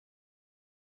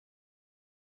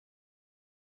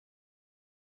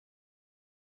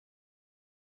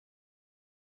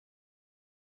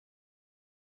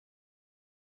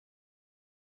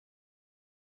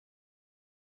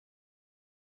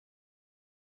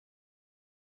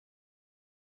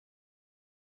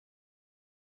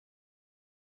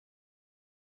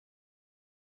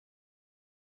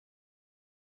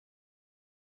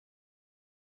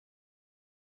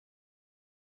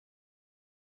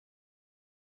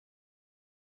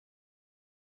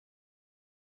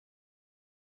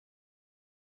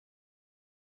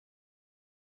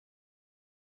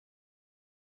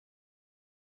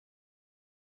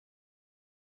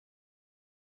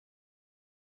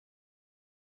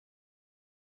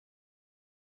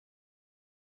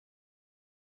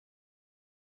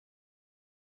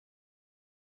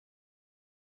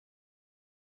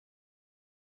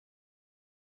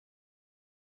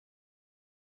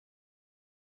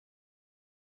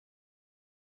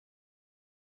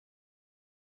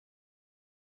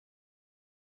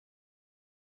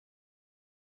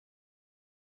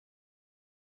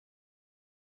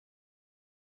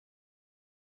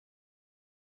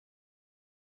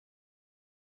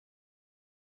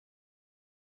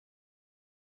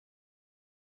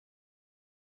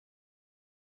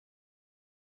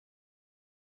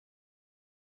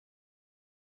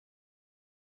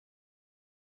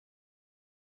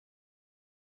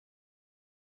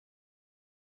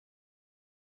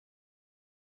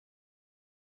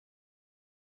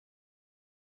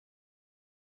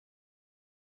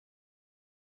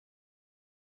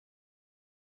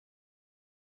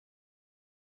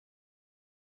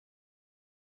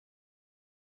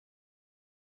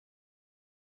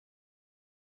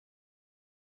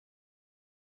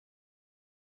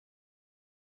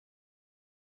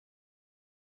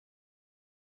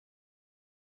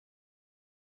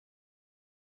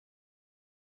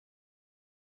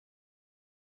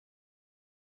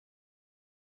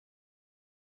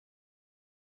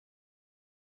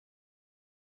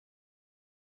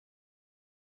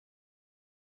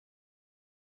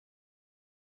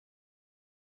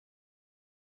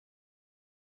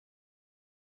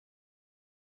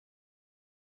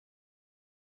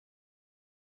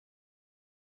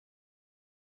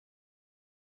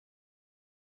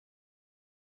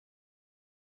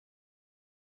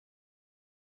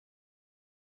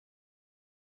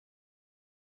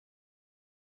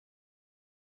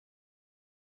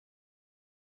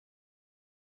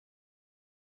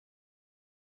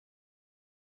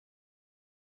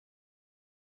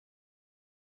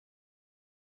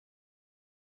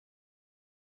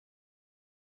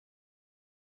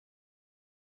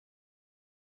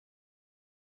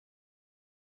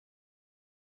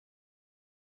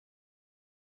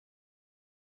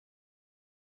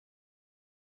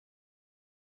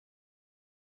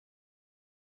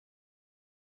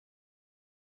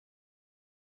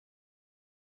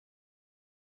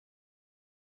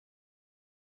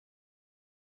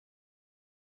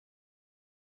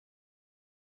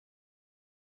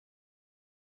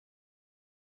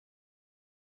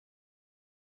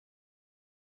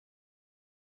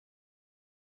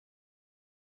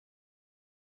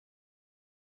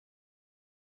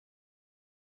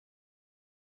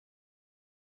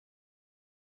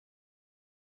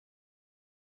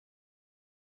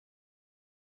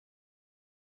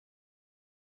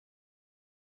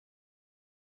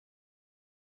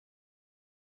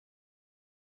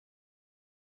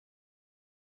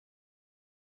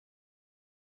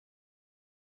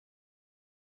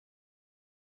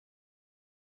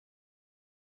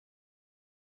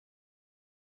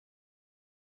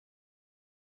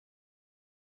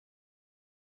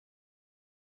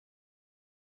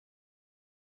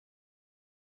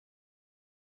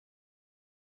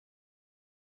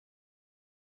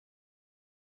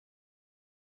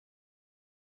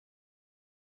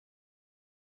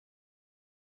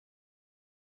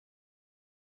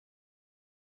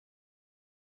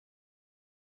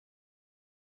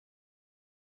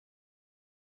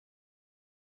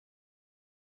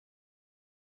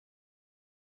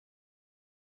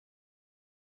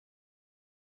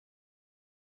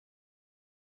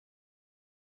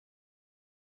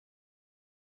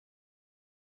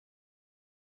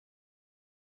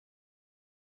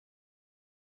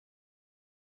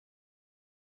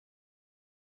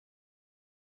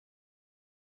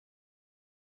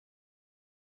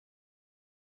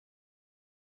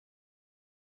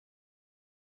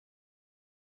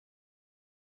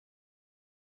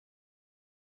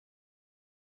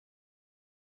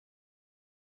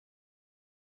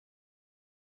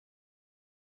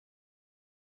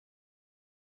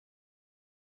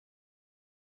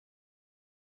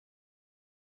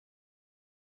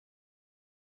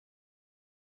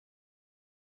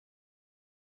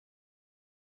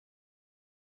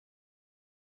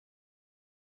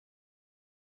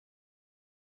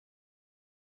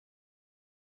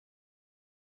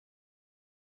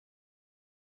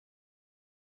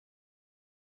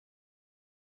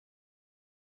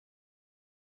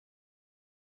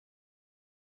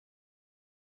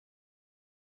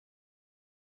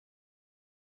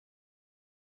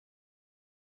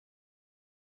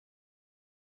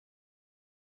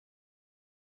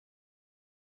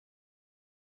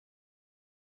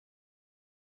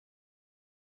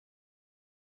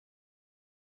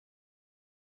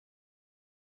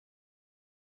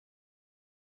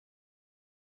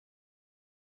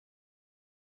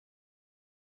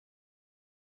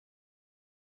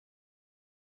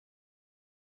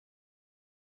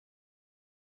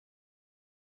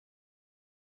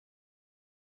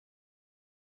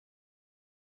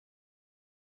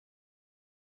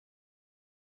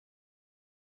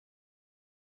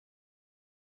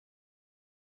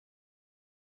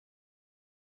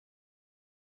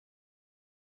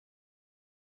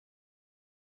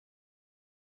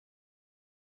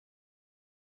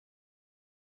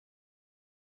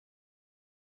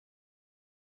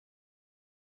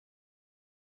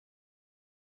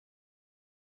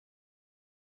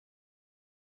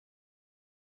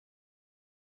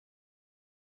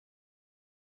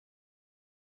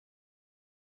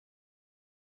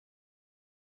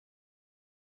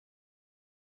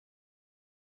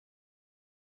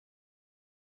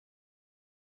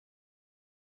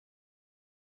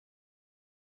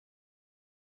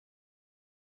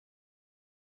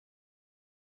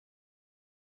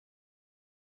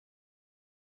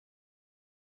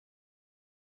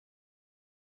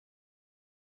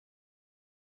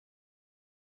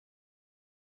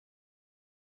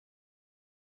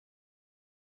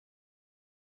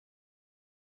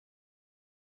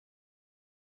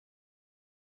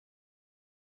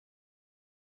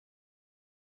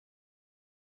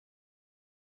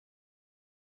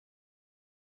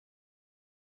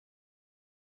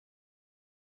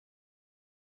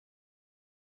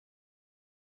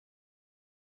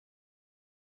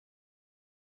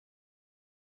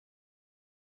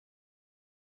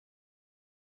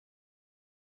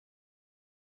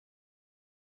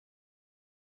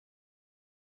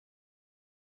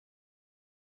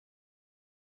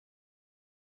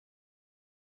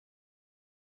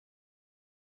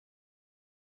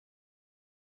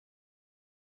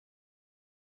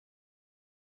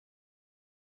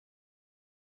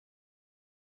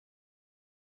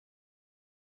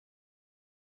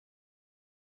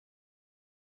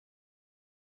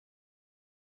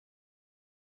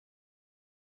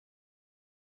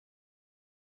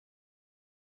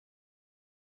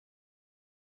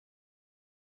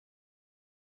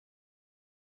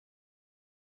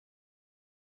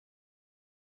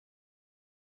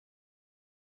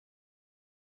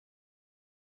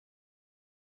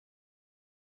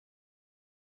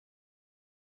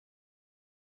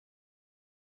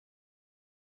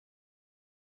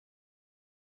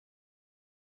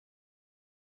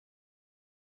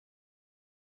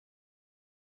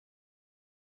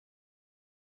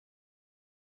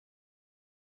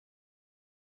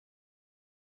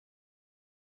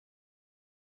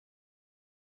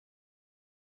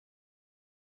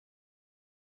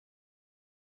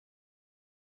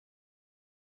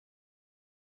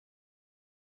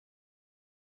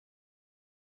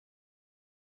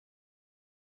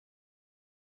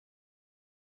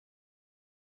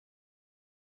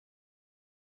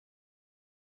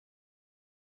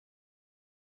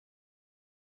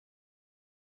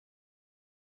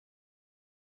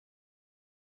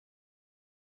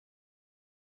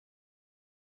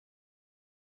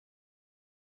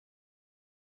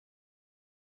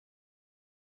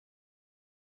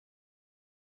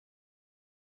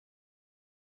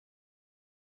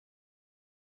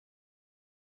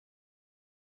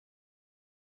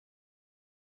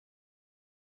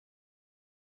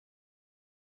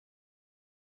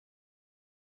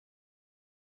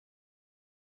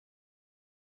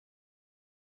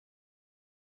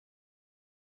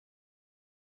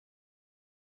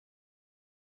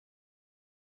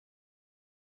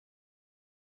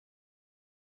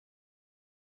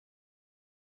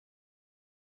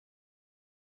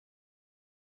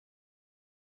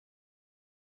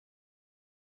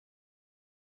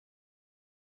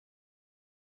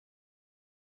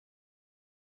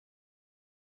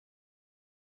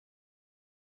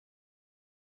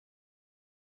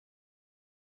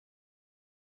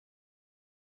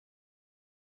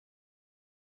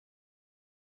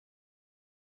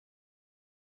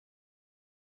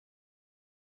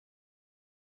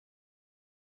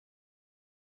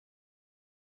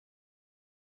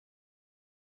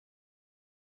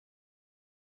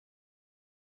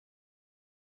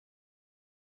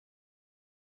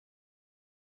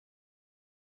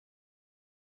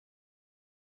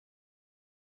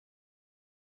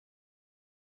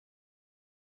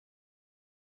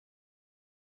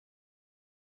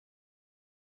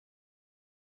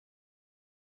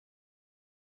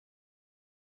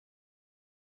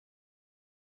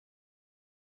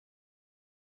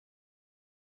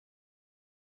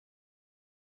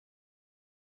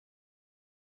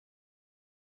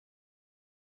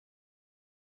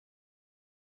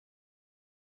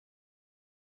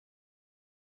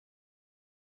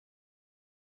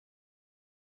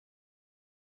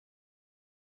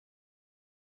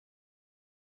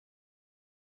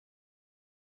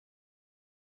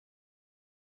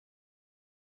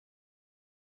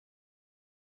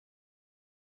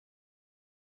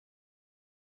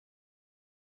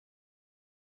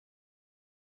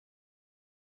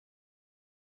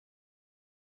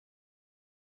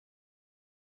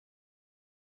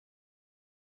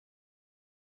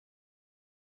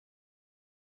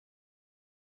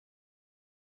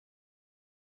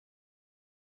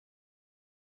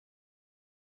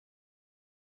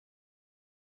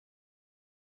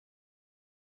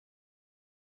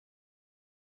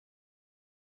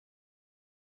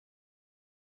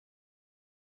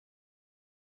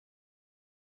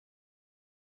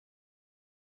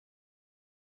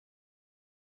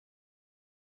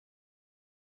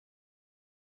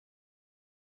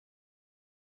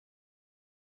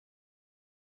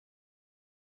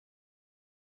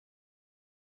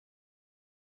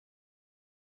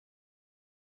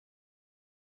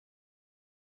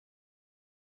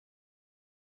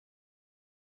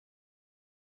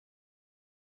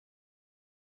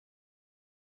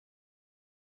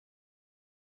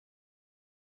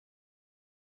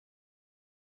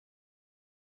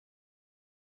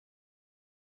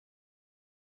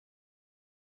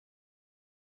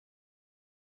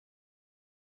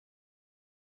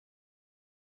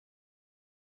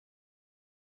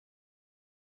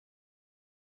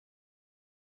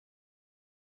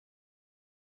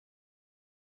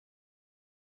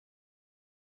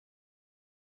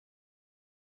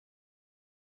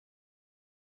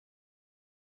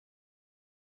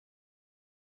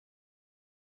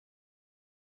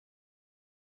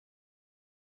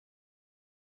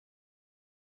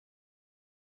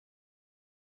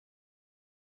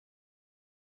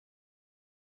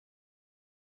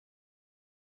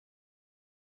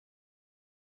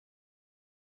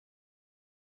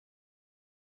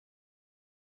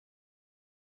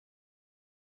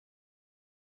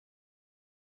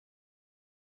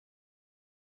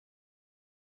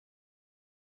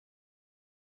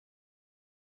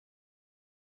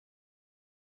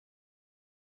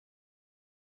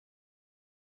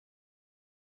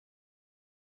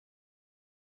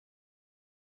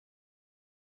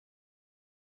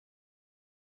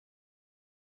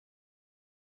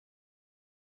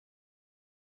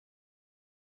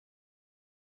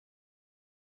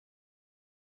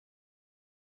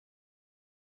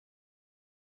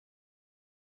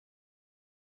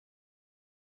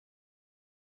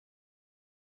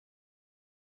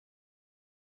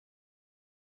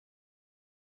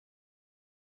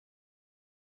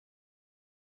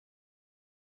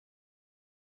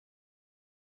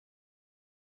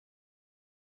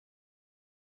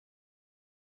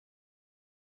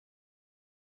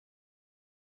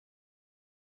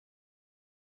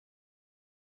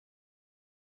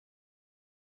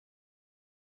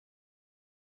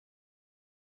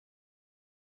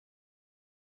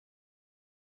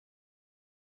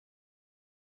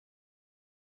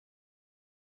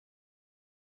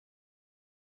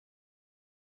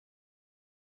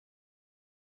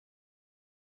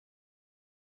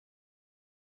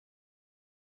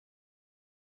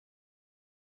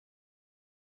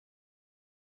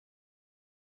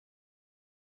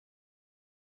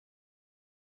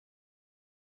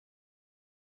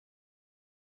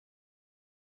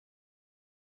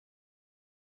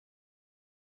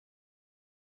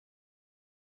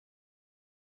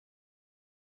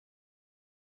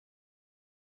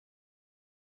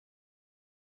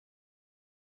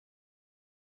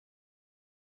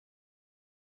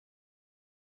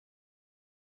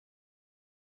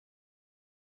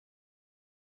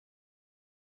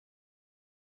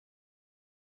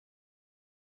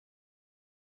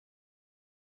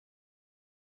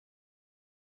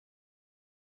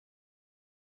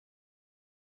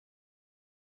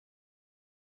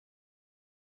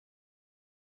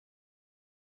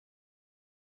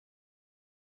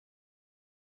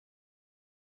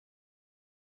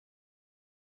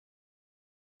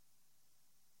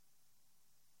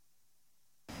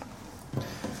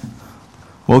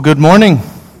Well, good morning.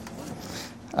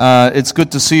 It's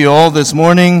good to see you all this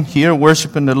morning here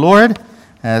worshiping the Lord,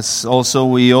 as also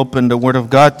we open the Word of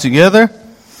God together.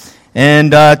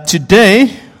 And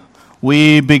today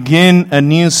we begin a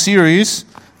new series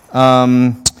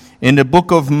in the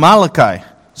book of Malachi.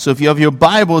 So if you have your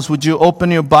Bibles, would you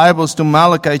open your Bibles to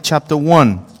Malachi chapter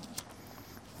 1?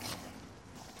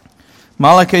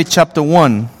 Malachi chapter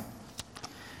 1.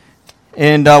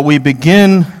 And we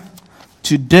begin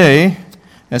today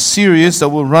a series that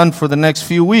will run for the next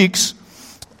few weeks,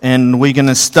 and we're going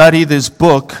to study this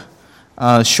book,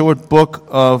 a short book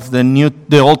of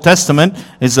the Old Testament.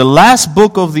 It's the last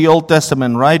book of the Old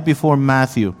Testament, right before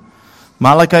Matthew.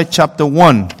 Malachi chapter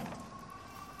 1.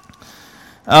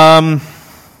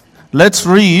 Let's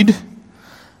read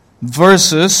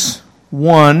verses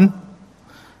 1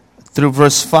 through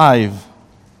verse 5.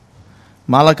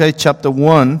 Malachi chapter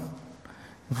 1,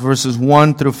 verses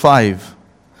 1 through 5.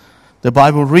 The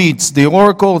Bible reads, "The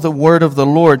oracle of the word of the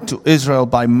Lord to Israel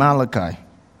by Malachi.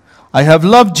 I have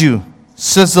loved you,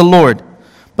 says the Lord.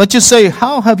 But you say,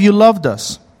 how have you loved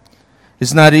us?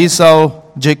 Is not Esau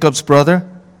Jacob's brother?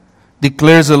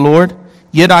 Declares the Lord.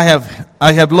 Yet I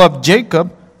have loved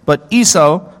Jacob, but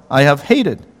Esau I have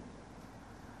hated.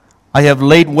 I have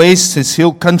laid waste his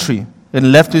hill country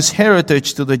and left his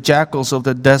heritage to the jackals of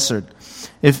the desert.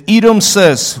 If Edom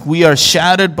says, we are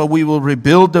shattered, but we will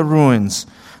rebuild the ruins.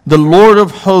 The Lord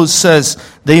of hosts says,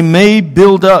 they may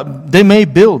build,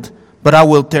 but I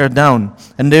will tear down,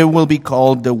 and they will be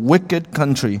called the wicked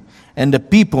country, and the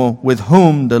people with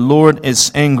whom the Lord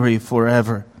is angry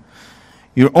forever.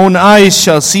 Your own eyes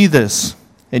shall see this,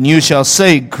 and you shall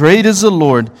say, great is the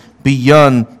Lord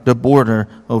beyond the border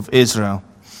of Israel."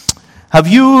 Have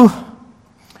you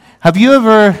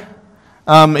ever,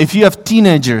 if you have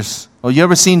teenagers, or you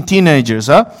ever seen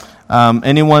teenagers,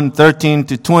 anyone 13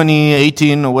 to 20,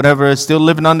 18 or whatever, still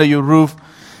living under your roof.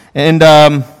 And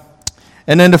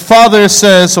then the father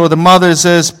says, or the mother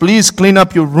says, please clean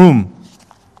up your room.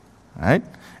 Right?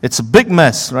 It's a big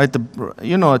mess, right?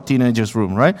 You know a teenager's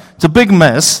room, right? It's a big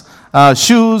mess.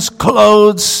 Shoes,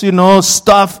 clothes,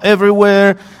 stuff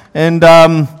everywhere. And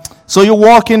so you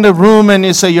walk in the room and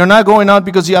you say, you're not going out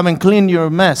because you haven't cleaned your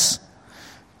mess.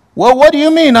 Well, what do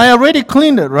you mean? I already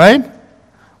cleaned it, right?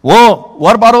 Well,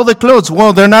 what about all the clothes?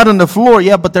 Well, they're not on the floor.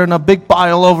 Yeah, but they're in a big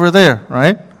pile over there,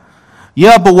 right?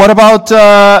 Yeah, but what about,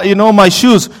 my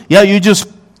shoes? Yeah, you just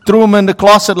threw them in the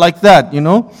closet like that,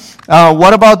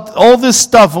 What about all this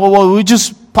stuff? Well, we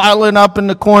just pile it up in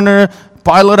the corner,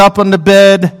 pile it up on the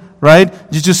bed, right?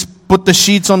 You just put the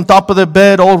sheets on top of the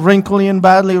bed, all wrinkly and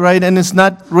badly, right? And it's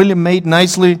not really made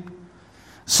nicely.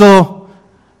 So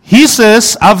he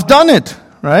says, I've done it,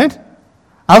 right?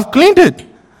 I've cleaned it.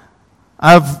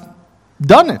 I've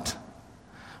done it.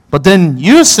 But then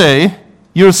you say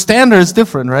your standard is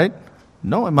different, right?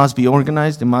 No, it must be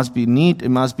organized, it must be neat, it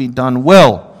must be done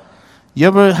well.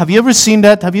 Have you ever seen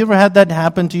that? Have you ever had that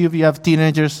happen to you if you have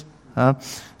teenagers?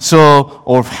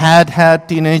 Or had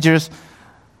teenagers?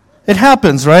 It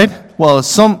happens, right? Well,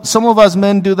 some of us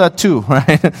men do that too,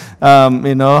 right?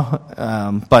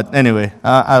 But anyway,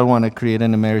 I don't want to create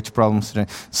any marriage problems today.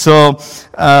 So,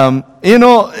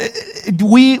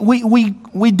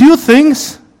 we do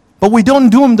things, but we don't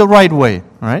do them the right way,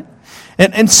 right?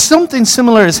 And something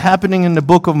similar is happening in the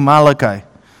book of Malachi.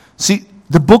 See,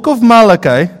 the book of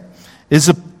Malachi is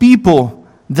a people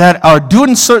that are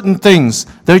doing certain things.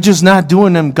 They're just not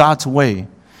doing them God's way.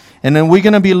 And then we're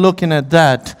going to be looking at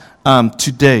that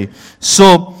today.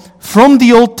 So, from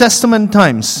the Old Testament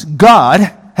times,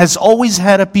 God has always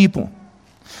had a people.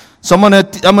 So I'm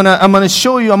gonna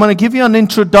show you. I'm gonna give you an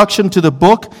introduction to the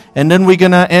book, and then we're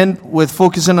gonna end with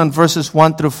focusing on verses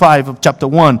 1 through 5 of chapter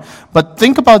 1. But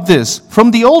think about this: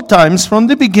 from the old times, from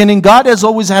the beginning, God has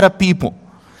always had a people.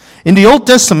 In the Old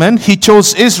Testament, He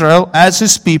chose Israel as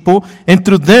His people, and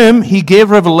through them, He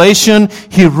gave revelation.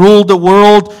 He ruled the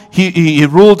world. He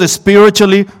ruled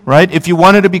spiritually, right? If you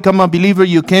wanted to become a believer,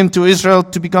 you came to Israel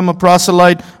to become a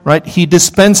proselyte, right? He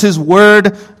dispensed His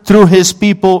word through His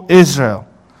people, Israel.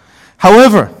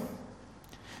 However,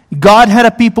 God had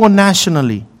a people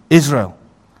nationally, Israel.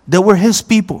 They were His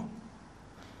people.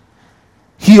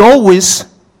 He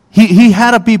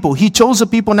had a people. He chose a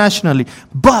people nationally.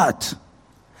 But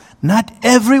not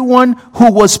everyone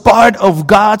who was part of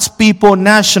God's people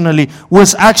nationally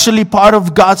was actually part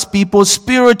of God's people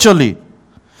spiritually.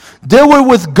 They were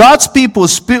with God's people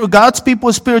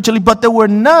spiritually, but they were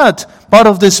not part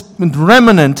of this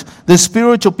remnant, the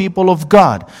spiritual people of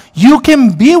God. You can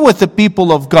be with the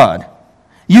people of God.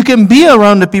 You can be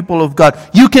around the people of God.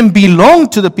 You can belong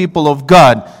to the people of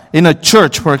God in a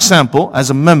church, for example, as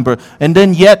a member, and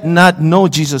then yet not know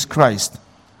Jesus Christ.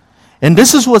 And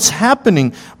this is what's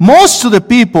happening. Most of the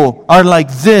people are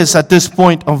like this at this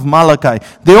point of Malachi.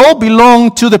 They all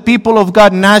belong to the people of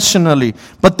God nationally,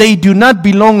 but they do not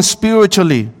belong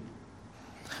spiritually.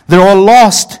 They're all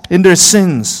lost in their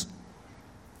sins.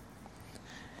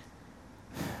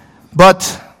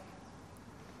 But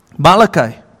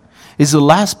Malachi is the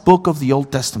last book of the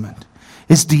Old Testament.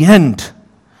 It's the end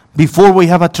before we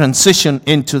have a transition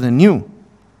into the new.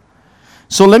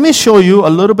 So let me show you a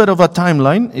little bit of a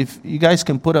timeline. If you guys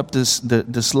can put up the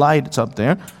slides up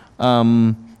there.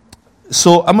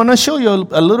 So I'm going to show you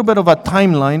a little bit of a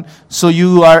timeline so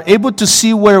you are able to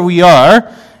see where we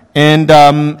are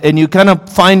and you kind of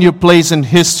find your place in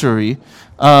history.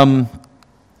 Let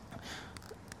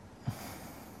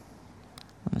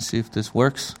me see if this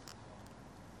works.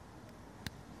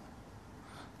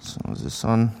 So is this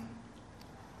on?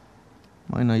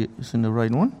 Mine not using the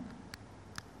right one?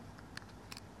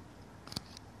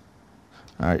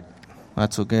 All right,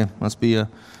 that's okay. Must be a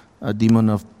demon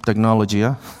of technology,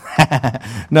 huh?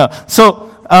 No.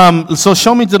 So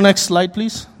show me the next slide,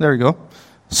 please. There you go.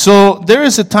 So there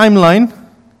is a timeline.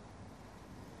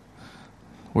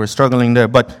 We're struggling there,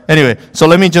 but anyway. So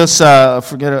let me just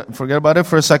forget about it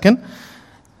for a second.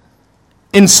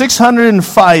 In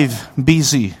 605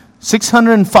 BC,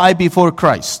 605 before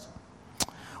Christ,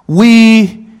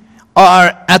 we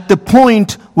are at the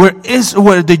point where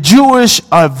the Jewish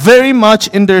are very much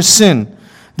in their sin.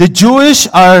 The Jewish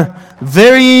are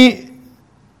the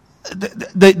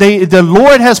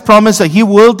Lord has promised that He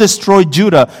will destroy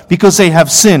Judah because they have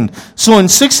sinned. So in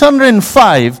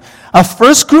 605, a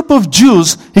first group of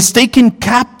Jews is taken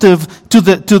captive to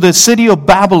the city of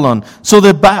Babylon. So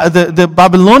the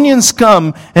Babylonians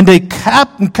come and they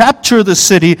capture the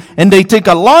city, and they take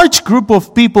a large group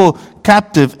of people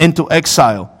captive into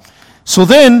exile. So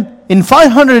then, in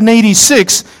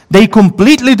 586, they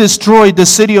completely destroyed the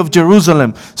city of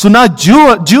Jerusalem. So now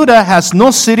Judah has no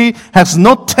city, has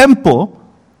no temple.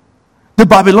 The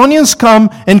Babylonians come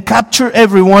and capture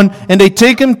everyone, and they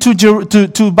take them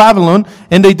to Babylon,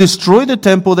 and they destroy the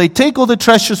temple. They take all the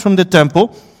treasures from the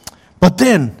temple. But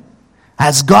then,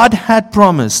 as God had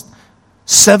promised,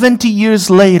 70 years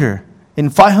later, in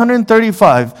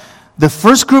 535, the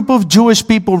first group of Jewish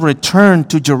people returned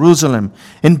to Jerusalem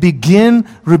and begin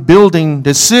rebuilding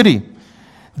the city.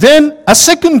 Then a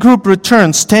second group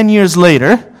returns 10 years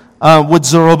later with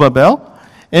Zerubbabel.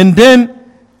 And then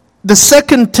the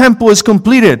second temple is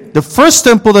completed. The first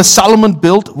temple that Solomon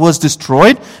built was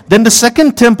destroyed. Then the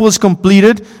second temple is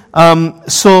completed.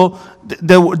 So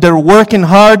they're working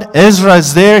hard. Ezra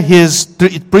is there. He is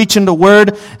preaching the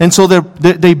word. And so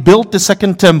they built the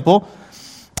second temple.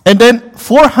 And then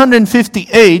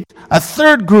 458, a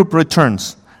third group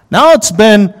returns. Now it's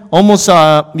been almost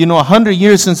 100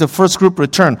 years since the first group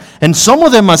returned. And some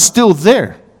of them are still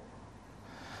there.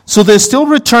 So they're still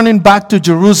returning back to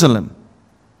Jerusalem.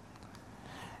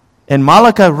 And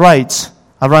Malachi writes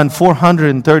around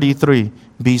 433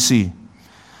 BC.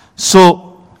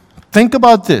 So think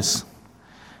about this.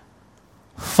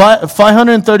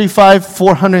 535,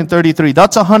 433.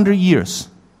 That's 100 years.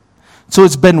 So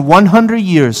it's been 100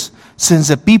 years since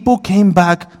the people came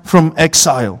back from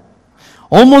exile.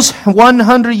 Almost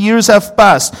 100 years have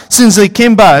passed since they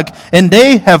came back, and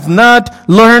they have not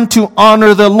learned to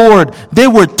honor the Lord. They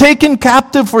were taken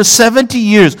captive for 70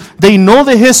 years. They know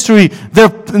the history.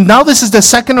 Now this is the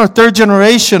second or third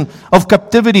generation of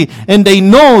captivity, and they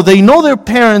know their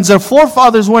parents, their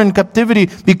forefathers were in captivity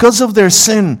because of their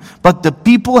sin. But the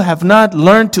people have not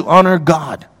learned to honor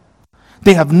God.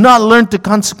 They have not learned the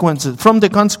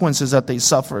consequences that they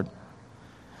suffered.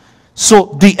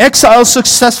 So the exiles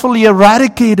successfully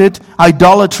eradicated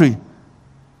idolatry.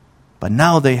 But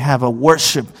now they have a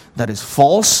worship that is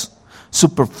false,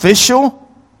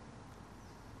 superficial,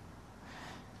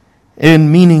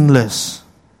 and meaningless.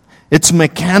 It's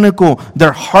mechanical.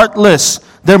 They're heartless.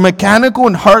 They're mechanical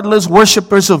and heartless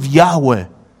worshipers of Yahweh.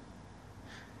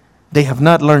 They have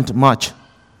not learned much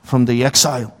from the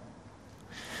exile.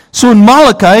 So in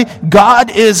Malachi,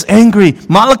 God is angry.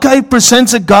 Malachi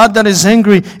presents a God that is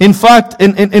angry. In fact,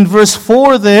 in verse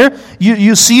 4 there,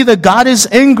 you see that God is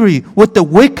angry with the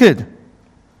wicked.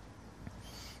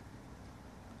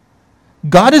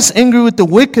 God is angry with the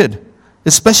wicked,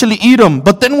 especially Edom.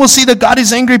 But then we'll see that God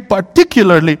is angry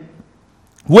particularly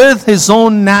with His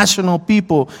own national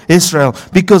people, Israel,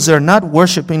 because they're not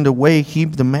worshiping the way He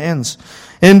demands.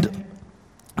 And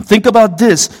think about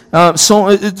this.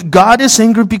 God is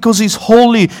angry because He's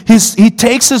holy. He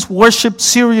takes His worship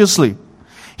seriously.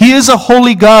 He is a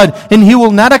holy God, and He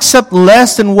will not accept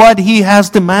less than what He has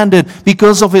demanded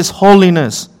because of His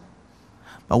holiness.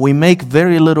 But we make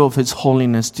very little of His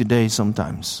holiness today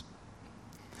sometimes.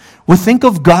 We think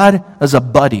of God as a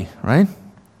body, right?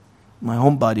 My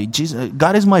own body. Jesus,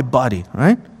 God is my body,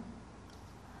 right?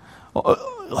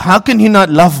 How can He not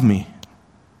love me?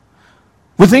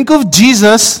 We think of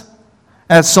Jesus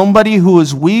as somebody who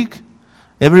is weak.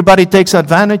 Everybody takes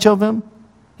advantage of Him.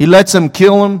 He lets them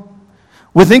kill Him.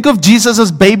 We think of Jesus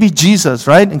as baby Jesus,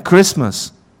 right? In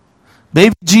Christmas.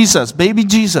 Baby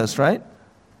Jesus, right?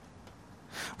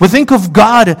 We think of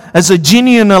God as a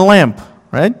genie in a lamp,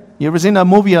 right? You ever seen that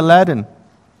movie Aladdin?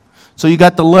 So you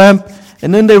got the lamp,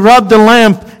 and then they rub the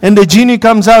lamp, and the genie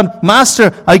comes out,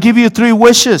 Master, I give you 3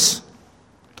 wishes.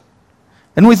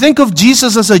 And we think of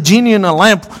Jesus as a genie in a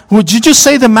lamp. Would you just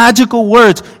say the magical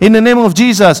words in the name of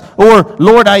Jesus? Or,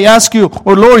 Lord, I ask you.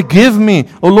 Or, Lord, give me.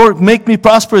 Or, Lord, make me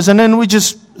prosperous. And then we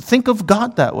just think of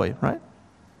God that way, right?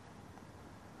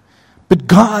 But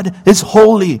God is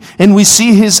holy. And we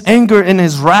see His anger and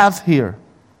His wrath here.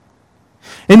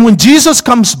 And when Jesus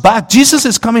comes back, Jesus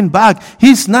is coming back.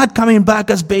 He's not coming back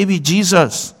as baby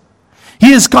Jesus.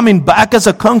 He is coming back as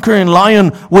a conquering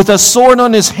lion with a sword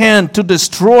on His hand to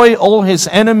destroy all His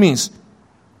enemies.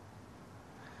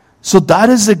 So that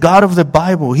is the God of the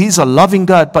Bible. He's a loving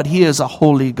God, but He is a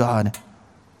holy God.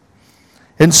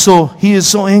 And so He is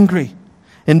so angry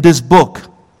in this book.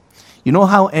 You know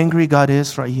how angry God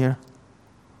is right here?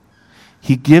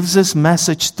 He gives this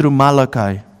message through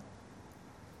Malachi.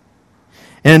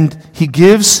 And He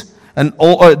gives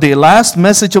the last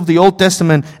message of the Old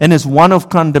Testament, and is one of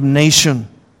condemnation.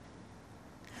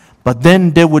 But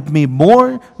then there would be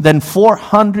more than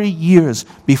 400 years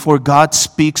before God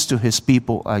speaks to His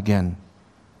people again.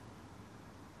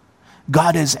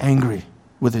 God is angry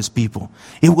with His people.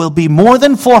 It will be more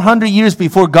than 400 years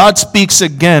before God speaks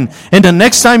again. And the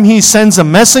next time He sends a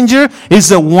messenger is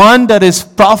the one that is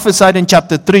prophesied in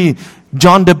chapter 3.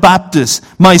 John the Baptist,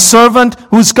 my servant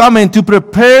who's coming to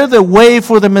prepare the way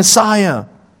for the Messiah.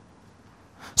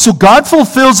 So God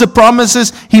fulfills the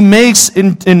promises He makes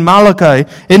in Malachi,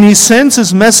 and He sends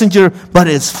His messenger, but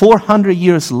it's 400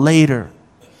 years later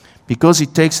because He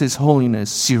takes His holiness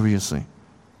seriously.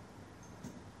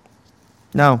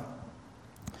 Now,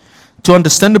 to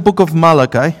understand the book of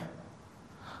Malachi,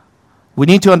 we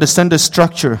need to understand the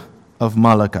structure of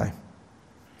Malachi.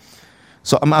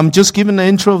 So I'm just giving the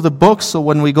intro of the book, so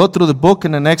when we go through the book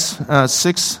in the next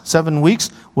 6-7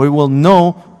 weeks, we will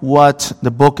know what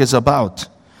the book is about.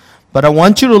 But I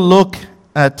want you to look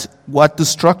at what the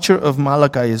structure of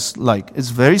Malachi is like. It's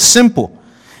very simple.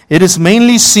 It is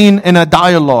mainly seen in a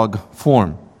dialogue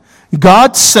form.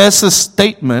 God says a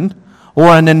statement or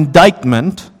an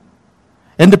indictment,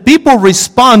 and the people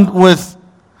respond with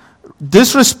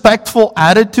disrespectful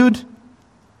attitude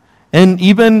and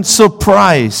even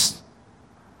surprise.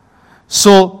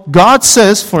 So God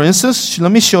says, for instance,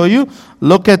 let me show you.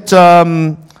 Look at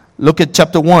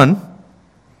chapter 1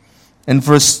 and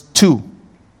verse 2.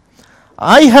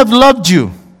 I have loved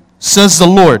you, says the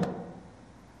Lord.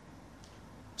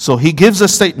 So He gives a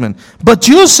statement. But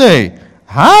you say,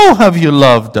 how have you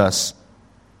loved us?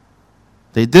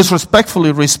 They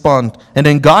disrespectfully respond. And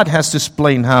then God has to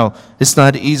explain how. It's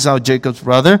not Esau, Jacob's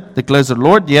brother, declares the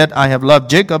Lord. Yet I have loved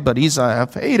Jacob, but Esau I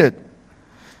have hated.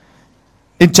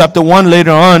 In chapter 1 later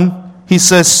on, He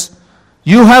says,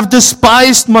 you have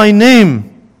despised my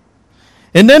name.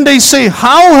 And then they say,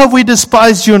 how have we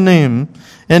despised your name?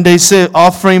 And they say,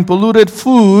 offering polluted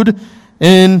food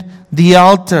in the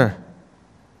altar.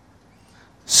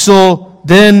 So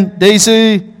then they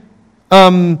say,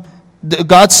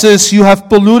 God says, you have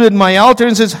polluted my altar.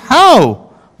 And says,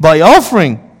 how? By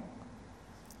offering.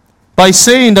 By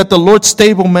saying that the Lord's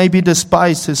table may be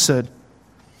despised, He said.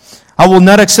 I will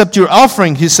not accept your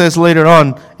offering, He says later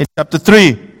on in chapter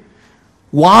 3.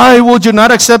 Why would you not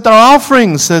accept our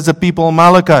offering, says the people of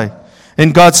Malachi.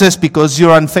 And God says, because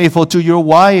you're unfaithful to your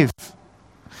wife.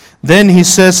 Then He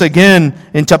says again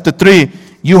in chapter 3,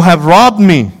 you have robbed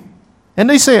me. And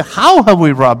they say, how have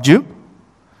we robbed you?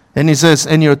 And He says,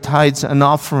 and your tithes and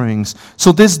offerings.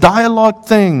 So this dialogue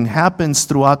thing happens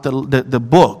throughout the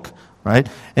book, right?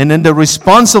 And then the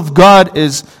response of God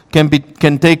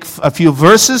can take a few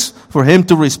verses for Him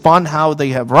to respond how they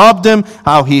have robbed Him,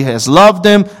 how He has loved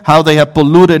them, how they have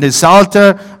polluted His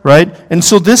altar, right? And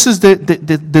so this is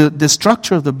the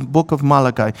structure of the book of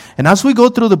Malachi. And as we go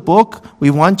through the book, we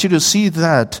want you to see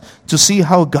that, to see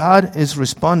how God is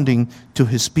responding to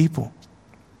His people.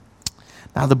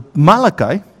 Now the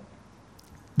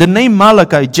name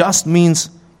Malachi just means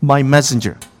my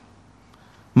messenger.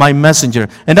 My messenger.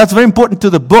 And that's very important to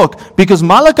the book because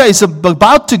Malachi is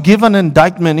about to give an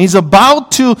indictment. He's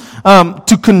about to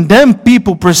condemn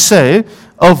people per se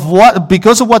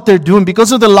because of what they're doing,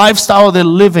 because of the lifestyle they're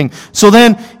living. So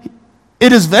then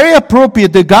it is very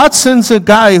appropriate that God sends a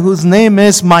guy whose name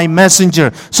is my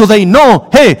messenger. So they know,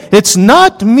 hey, it's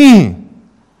not me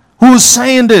who's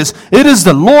saying this. It is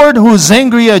the Lord who's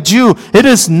angry at you. It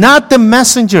is not the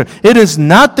messenger. It is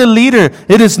not the leader.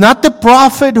 It is not the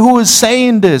prophet who is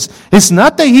saying this. It's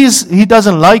not that he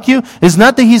doesn't like you. It's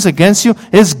not that he's against you.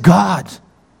 It's God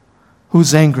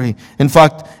who's angry. In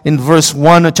fact, in verse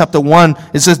 1 of chapter 1,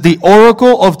 it says, the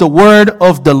oracle of the word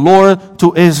of the Lord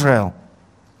to Israel.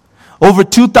 Over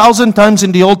 2,000 times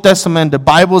in the Old Testament, the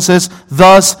Bible says,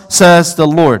 thus says the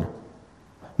Lord.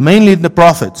 Mainly the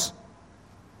prophets.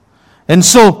 And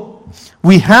so,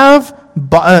 we have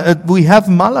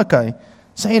Malachi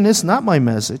saying, it's not my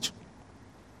message.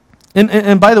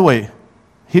 And by the way,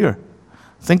 here,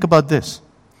 think about this.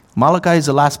 Malachi is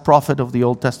the last prophet of the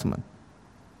Old Testament.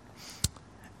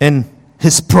 And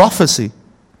his prophecy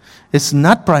is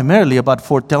not primarily about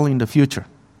foretelling the future.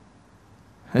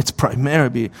 It's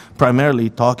primarily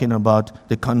talking about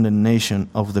the condemnation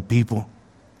of the people.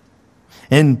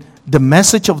 And the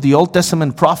message of the Old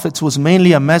Testament prophets was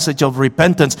mainly a message of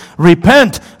repentance.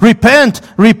 Repent, repent,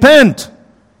 repent.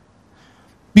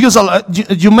 Because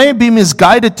you may be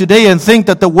misguided today and think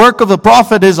that the work of the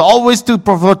prophet is always to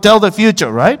foretell the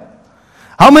future, right?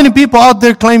 How many people out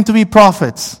there claim to be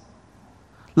prophets?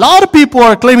 A lot of people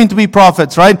are claiming to be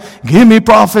prophets, right? Give me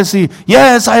prophecy.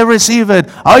 Yes, I receive it.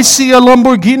 I see a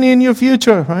Lamborghini in your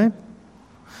future, right?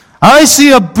 I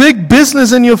see a big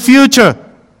business in your future.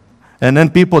 And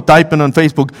then people typing on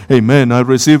Facebook, amen, I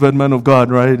receive it, man of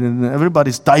God, right? And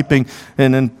everybody's typing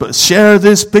and then share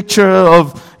this picture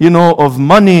of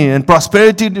money and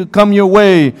prosperity to come your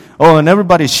way. Oh, and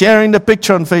everybody's sharing the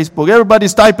picture on Facebook.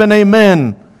 Everybody's typing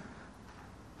amen.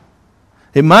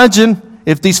 Imagine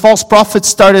if these false prophets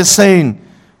started saying,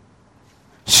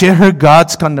 share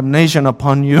God's condemnation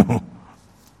upon you.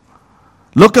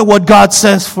 Look at what God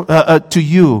says to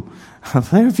you.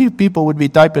 Very few people would be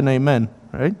typing amen,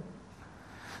 right?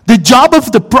 The job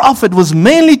of the prophet was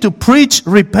mainly to preach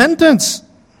repentance.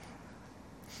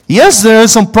 Yes, there are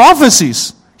some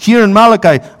prophecies here in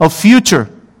Malachi of future.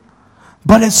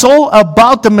 But it's all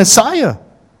about the Messiah.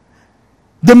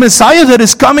 The Messiah that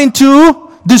is coming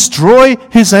to destroy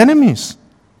his enemies.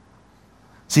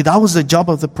 See, that was the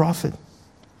job of the prophet.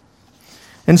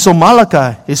 And so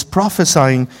Malachi is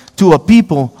prophesying to a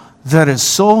people that is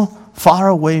so far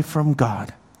away from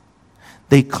God.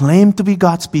 They claim to be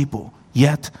God's people,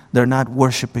 yet they're not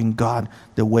worshiping God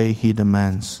the way he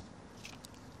demands.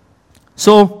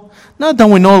 So, now that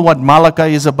we know what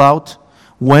Malachi is about,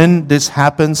 when this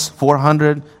happens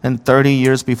 430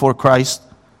 years before Christ,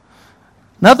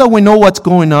 now that we know what's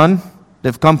going on,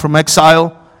 they've come from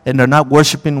exile and they're not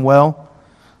worshiping well.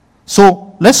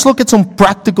 So let's look at some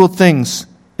practical things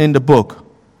in the book.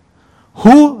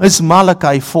 Who is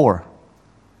Malachi for?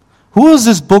 Who is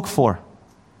this book for?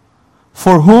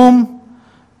 For whom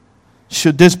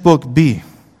should this book be?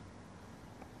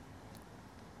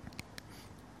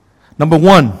 Number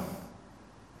one,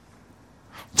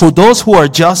 for those who are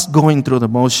just going through the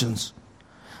motions.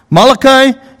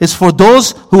 Malachi is for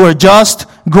those who are just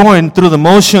going through the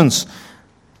motions.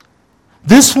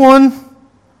 This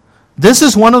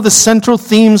is one of the central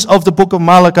themes of the book of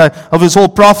Malachi, of his whole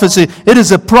prophecy. It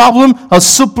is a problem of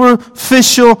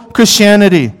superficial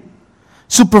Christianity.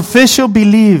 Superficial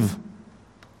belief.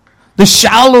 The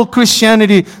shallow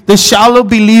Christianity, the shallow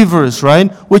believers,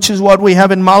 right? Which is what we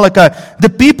have in Malachi. The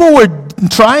people were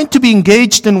trying to be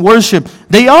engaged in worship.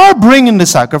 They are bringing the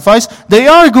sacrifice. They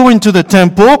are going to the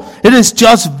temple. It is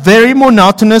just very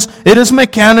monotonous. It is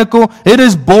mechanical. It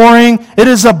is boring. It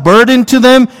is a burden to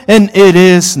them. And it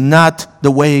is not the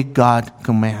way God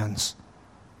commands.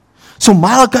 So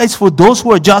Malachi is for those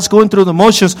who are just going through the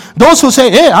motions. Those who say,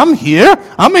 hey, I'm here.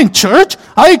 I'm in church.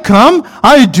 I come.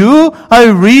 I do. I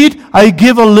read. I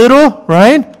give a little,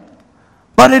 right?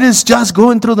 But it is just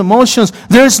going through the motions.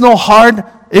 There is no heart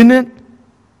in it.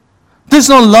 There's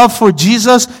no love for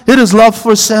Jesus. It is love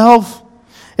for self.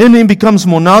 And it becomes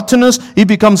monotonous. It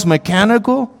becomes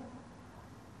mechanical.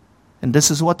 And this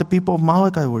is what the people of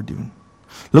Malachi were doing.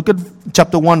 Look at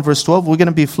chapter 1, verse 12. We're going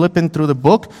to be flipping through the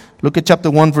book. Look at chapter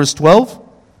 1, verse 12.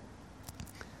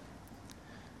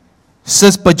 It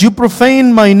says, but you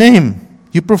profane my name.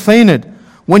 You profane it.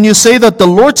 When you say that the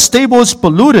Lord's table is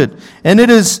polluted, and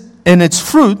its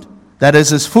fruit, that is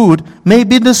his food, may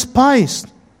be despised.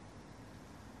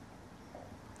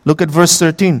 Look at verse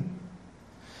 13.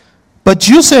 But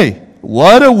you say,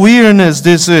 what a weariness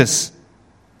this is.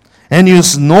 And you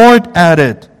snort at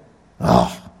it.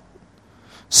 Oh,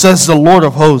 says the Lord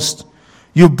of hosts.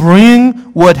 You bring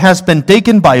what has been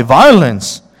taken by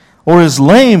violence, or is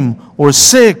lame, or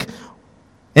sick,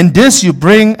 And this you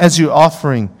bring as your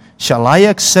offering. Shall I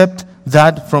accept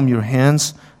that from your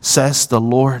hands, says the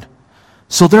Lord.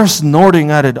 So they're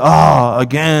snorting at it.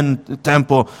 Again the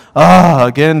temple.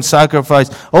 Again sacrifice.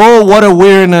 Oh, what a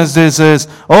weariness this is.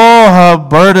 Oh, how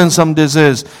burdensome this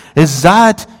is. Is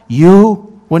that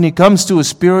you when it comes to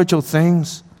spiritual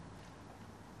things?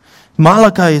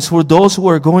 Malachi is for those who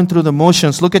are going through the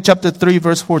motions. Look at chapter 3,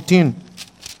 verse 14.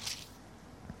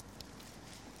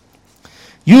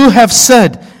 You have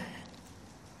said,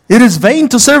 it is vain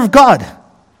to serve God.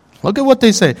 Look at what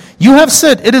they say. You have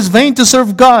said, it is vain to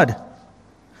serve God.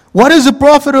 What is the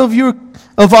profit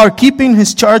of our keeping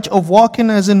His charge, of walking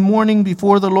as in mourning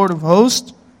before the Lord of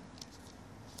hosts?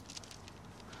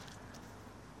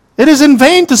 It is in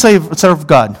vain to serve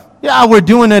God. Yeah, we're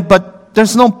doing it, but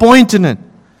there's no point in it.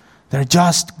 They're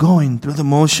just going through the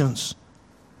motions.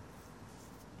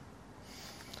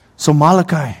 So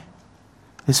Malachi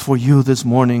is for you this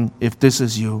morning, if this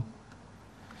is you.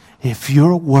 If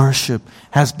your worship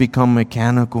has become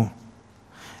mechanical,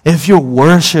 if your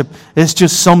worship is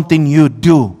just something you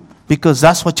do because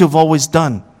that's what you've always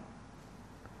done,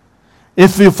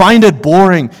 if you find it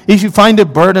boring, if you find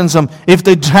it burdensome, if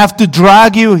they have to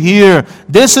drag you here,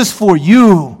 this is for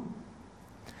you.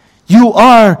 You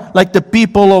are like the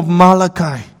people of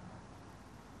Malachi.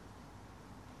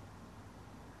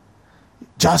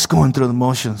 Just going through the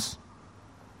motions.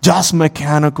 Just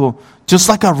mechanical. Just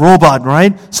like a robot,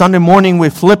 right? Sunday morning we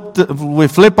flip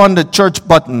on the church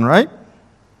button, right?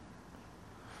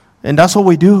 And that's what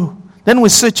we do. Then we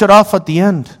switch it off at the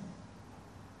end.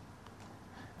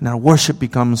 And our worship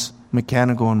becomes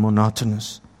mechanical and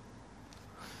monotonous.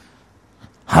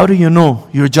 How do you know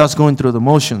you're just going through the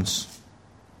motions?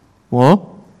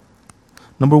 Well,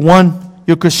 number one,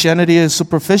 your Christianity is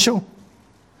superficial.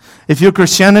 If your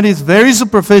Christianity is very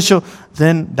superficial,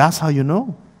 then that's how you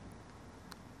know.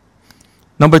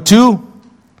 Number two,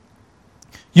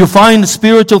 you find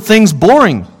spiritual things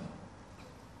boring.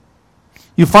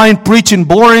 You find preaching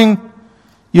boring.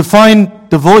 You find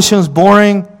devotions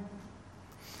boring.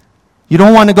 You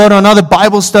don't want to go to another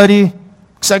Bible study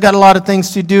because I got a lot of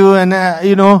things to do, and they're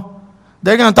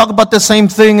going to talk about the same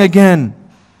thing again.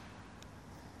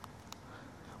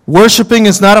 Worshiping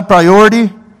is not a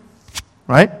priority,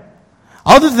 right?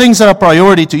 Other things are a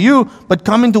priority to you, but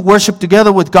coming to worship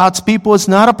together with God's people is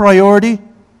not a priority.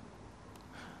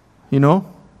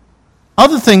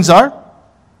 Other things are,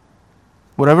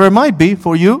 whatever it might be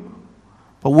for you,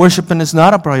 but worshiping is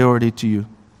not a priority to you.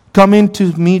 Coming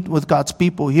to meet with God's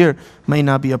people here may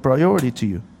not be a priority to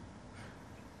you.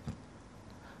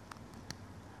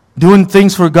 Doing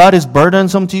things for God is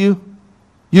burdensome to you.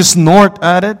 You snort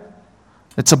at it.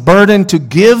 It's a burden to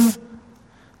give,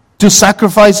 to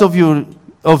sacrifice of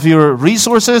your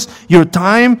resources, your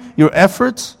time, your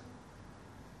efforts.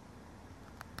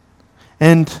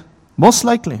 And most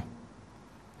likely,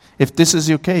 if this is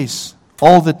your case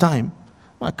all the time,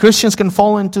 Christians can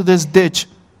fall into this ditch,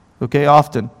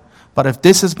 often. But if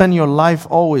this has been your life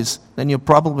always, then you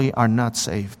probably are not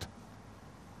saved.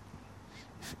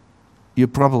 You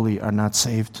probably are not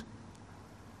saved.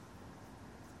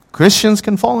 Christians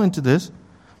can fall into this,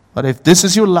 but if this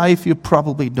is your life, you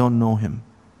probably don't know Him.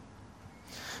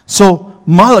 So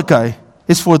Malachi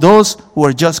is for those who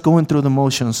are just going through the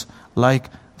motions, like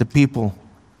the people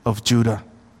of Judah.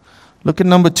 Look at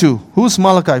number 2. Who's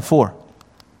Malachi for?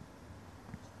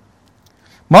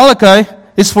 Malachi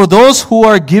is for those who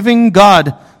are giving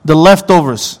God the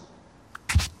leftovers.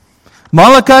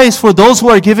 Malachi is for those who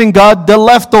are giving God the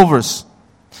leftovers.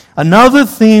 Another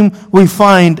theme we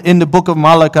find in the book of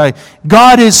Malachi,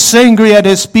 God is angry at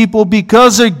His people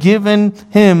because they're giving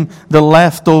Him the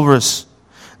leftovers.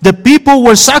 The people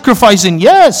were sacrificing,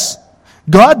 yes.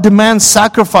 God demands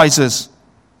sacrifices.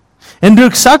 And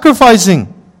they're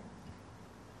sacrificing.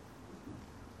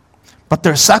 But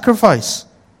their sacrifice,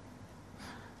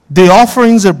 the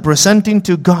offerings they're presenting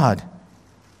to God,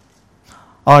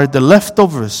 are the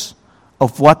leftovers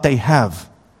of what they have.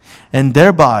 And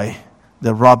thereby,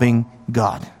 they're robbing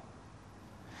God.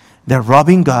 They're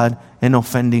robbing God and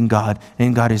offending God,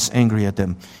 and God is angry at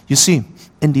them. You see,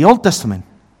 in the Old Testament,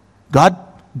 God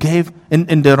gave, in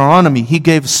Deuteronomy, He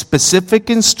gave specific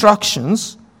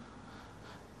instructions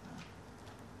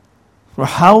for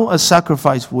how a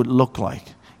sacrifice would look like.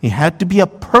 It had to be a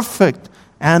perfect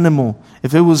animal.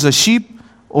 If it was a sheep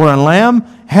or a lamb,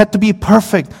 it had to be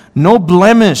perfect, no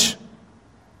blemish.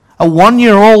 A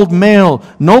 1-year-old male,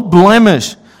 no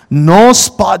blemish. No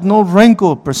spot, no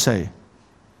wrinkle per se.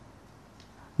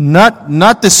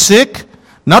 Not the sick,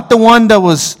 not the one that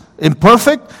was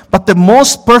imperfect, but the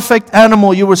most perfect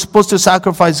animal you were supposed to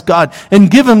sacrifice God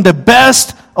and give Him the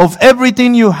best of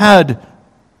everything you had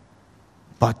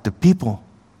But the people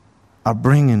are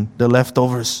bringing the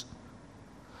leftovers.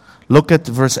 Look at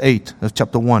verse 8 of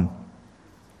chapter 1.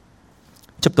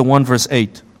 Chapter 1, verse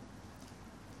 8.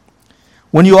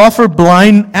 When you offer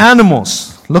blind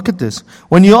animals, look at this.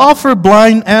 When you offer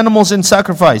blind animals in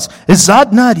sacrifice, is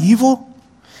that not evil?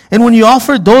 And when you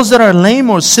offer those that are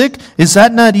lame or sick, is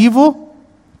that not evil?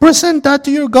 Present that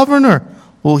to your governor.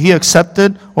 Will he accept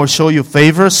it or show you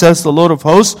favor, says the Lord of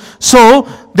hosts? So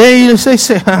they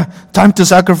say, time to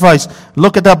sacrifice.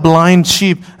 Look at that blind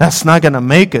sheep. That's not going to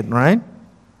make it, right?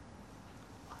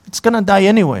 It's going to die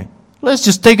anyway. Let's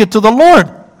just take it to the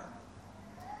Lord.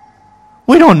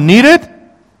 We don't need it.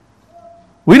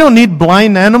 We don't need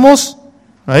blind animals,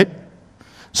 right?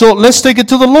 So let's take it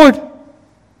to the Lord.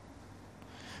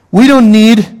 We don't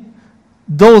need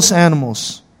those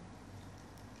animals.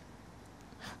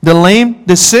 The lame,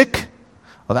 the sick,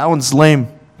 well, that one's lame.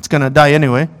 It's going to die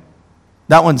anyway.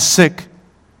 That one's sick.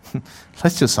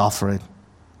 Let's just offer it.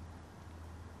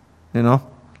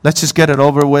 Let's just get it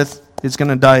over with. It's going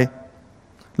to die.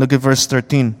 Look at verse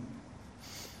 13.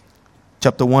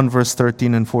 Chapter 1, verse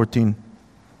 13 and 14.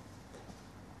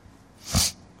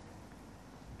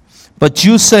 But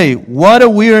you say, what a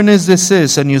weariness this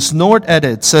is, and you snort at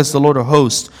it, says the Lord of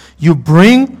hosts. You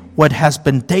bring what has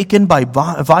been taken by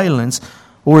violence,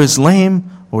 or is lame,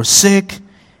 or sick,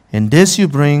 and this you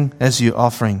bring as your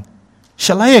offering.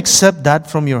 Shall I accept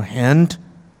that from your hand,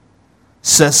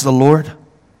 says the Lord?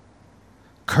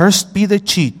 Cursed be the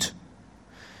cheat,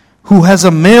 who has a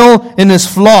male in his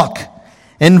flock,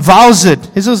 and vows it.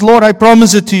 He says, Lord, I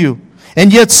promise it to you.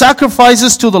 And yet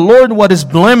sacrifices to the Lord what is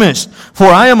blemished. For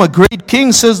I am a great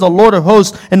king, says the Lord of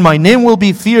hosts, and my name will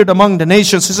be feared among the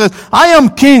nations. He says, I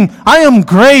am king, I am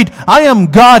great, I am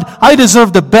God, I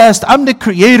deserve the best, I'm the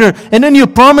creator. And then you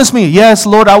promise me, yes,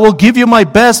 Lord, I will give you my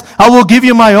best, I will give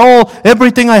you my all,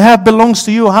 everything I have belongs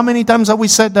to you. How many times have we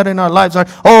said that in our lives?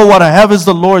 Oh, what I have is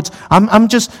the Lord's. I'm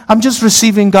just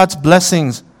receiving God's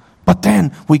blessings. But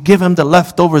then we give him the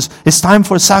leftovers. It's time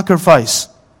for sacrifice.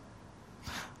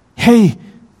 Hey,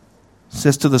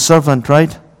 says to the servant,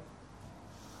 right?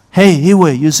 Hey,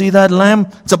 Iwe, you see that lamb?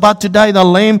 It's about to die, the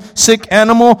lame, sick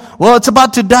animal. Well, it's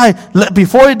about to die.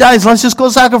 Before it dies, let's just go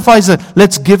sacrifice it.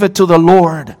 Let's give it to the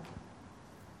Lord.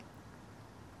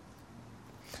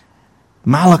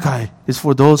 Malachi is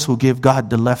for those who give God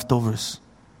the leftovers.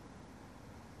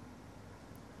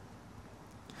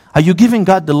 Are you giving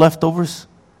God the leftovers?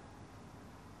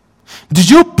 Did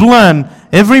you plan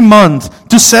every month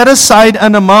to set aside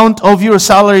an amount of your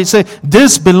salary? Say,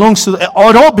 this belongs to, or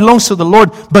it all belongs to the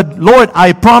Lord. But Lord,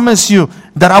 I promise you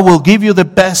that I will give you the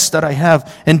best that I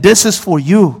have. And this is for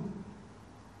you.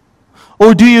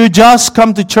 Or do you just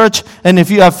come to church and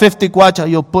if you have 50 kwacha,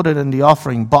 you'll put it in the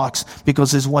offering box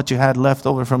because it's what you had left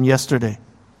over from yesterday?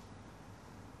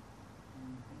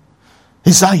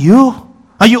 Is that you?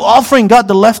 Are you offering God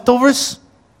the leftovers?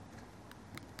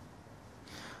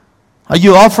 Are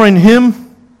you offering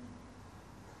Him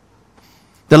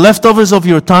the leftovers of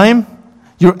your time,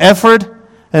 your effort,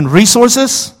 and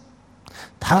resources?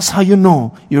 That's how you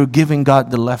know you're giving God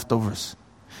the leftovers.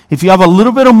 If you have a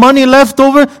little bit of money left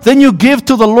over, then you give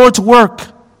to the Lord's work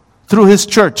through His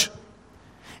church.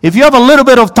 If you have a little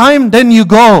bit of time, then you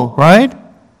go, right?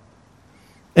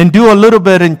 And do a little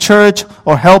bit in church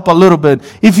or help a little bit.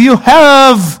 If you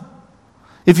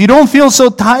don't feel so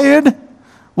tired,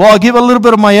 well, I'll give a little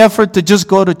bit of my effort to just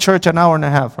go to church an hour and a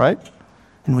half, right?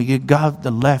 And we give God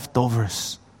the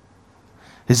leftovers.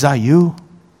 Is that you?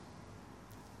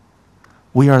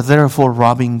 We are therefore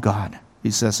robbing God,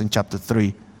 He says in chapter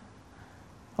 3,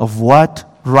 of what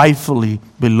rightfully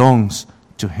belongs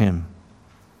to Him.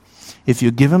 If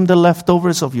you give Him the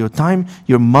leftovers of your time,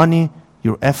 your money,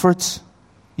 your efforts,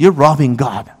 you're robbing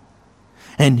God.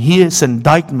 And His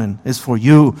indictment is for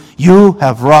you. You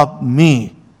have robbed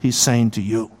me, He's saying to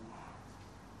you.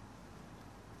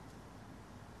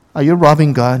 Are you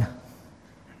robbing God?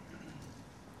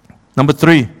 Number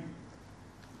 3.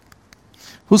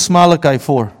 Who's Malachi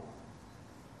for?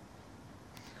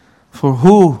 For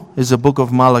who is the book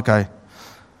of Malachi?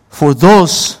 For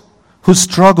those who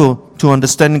struggle to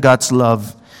understand God's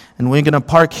love. And we're going to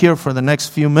park here for the next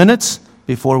few minutes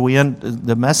before we end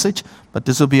the message. But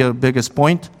this will be our biggest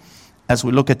point as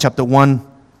we look at chapter 1,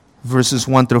 verses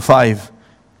 1 through 5.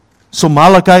 So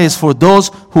Malachi is for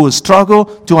those who struggle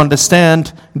to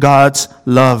understand God's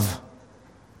love.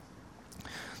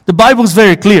 The Bible is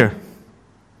very clear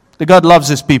that God loves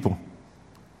His people.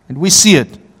 And we see it.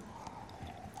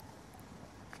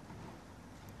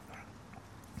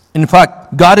 In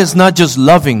fact, God is not just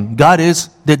loving. God is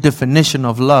the definition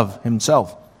of love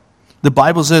Himself. The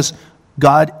Bible says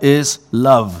God is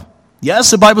love.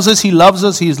 Yes, the Bible says He loves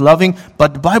us, He is loving,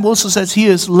 but the Bible also says He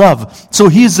is love. So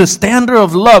He is the standard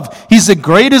of love. He's the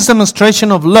greatest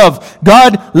demonstration of love.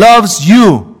 God loves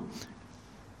you.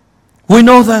 We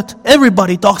know that.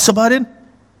 Everybody talks about it.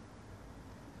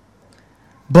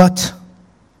 But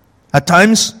at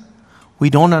times,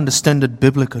 we don't understand it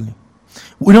biblically.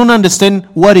 We don't understand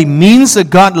what it means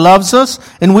that God loves us,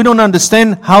 and we don't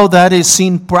understand how that is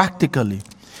seen practically.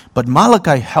 But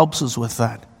Malachi helps us with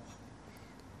that.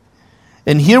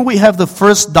 And here we have the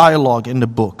first dialogue in the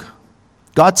book.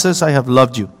 God says, I have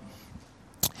loved you.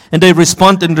 And they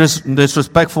respond in this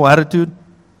disrespectful attitude,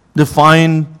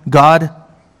 defying God.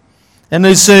 And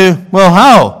they say, well,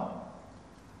 how?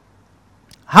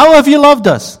 How have you loved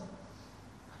us?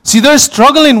 See, they're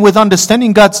struggling with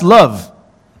understanding God's love.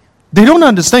 They don't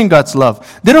understand God's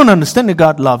love. They don't understand that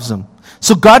God loves them.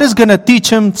 So God is going to teach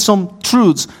them some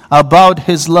truths about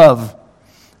His love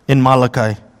in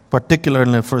Malachi, particularly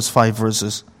in the first 5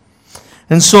 verses.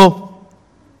 And so,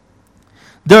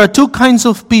 there are two kinds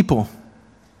of people.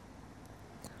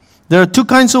 There are two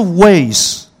kinds of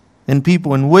ways in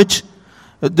people in which,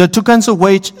 there are two kinds of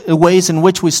ways in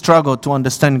which we struggle to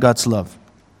understand God's love.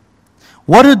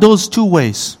 What are those two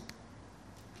ways?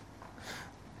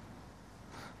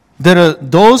 There are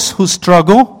those who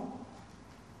struggle.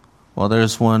 Well,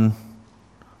 there's one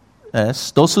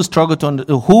S. Those who struggle to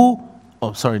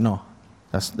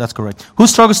That's correct. Who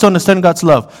struggles to understand God's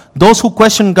love? Those who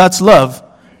question God's love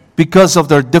because of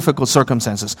their difficult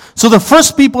circumstances. So the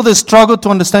first people that struggle to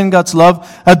understand God's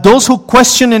love are those who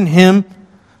question in Him,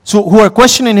 who are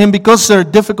questioning Him because of their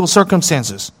difficult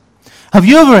circumstances. Have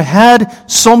you ever had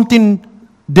something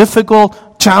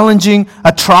difficult, challenging,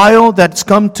 a trial that's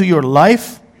come to your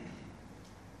life?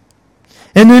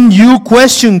 And then you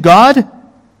question God?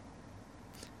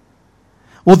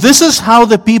 Well, this is how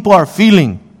the people are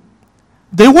feeling.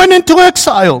 They went into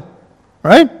exile,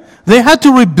 right? They had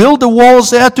to rebuild the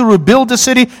walls, they had to rebuild the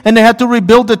city, and they had to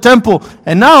rebuild the temple.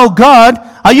 And now, God,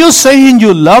 are you saying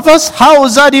you love us? How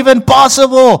is that even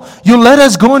possible? You let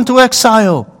us go into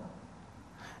exile.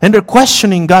 And they're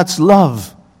questioning God's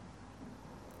love.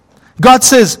 God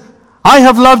says, I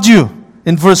have loved you,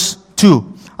 in verse 2.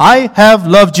 I have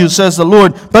loved you, says the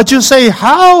Lord. But you say,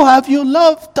 how have you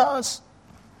loved us?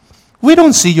 We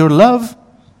don't see your love.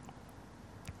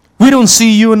 We don't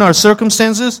see you in our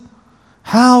circumstances.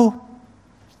 How?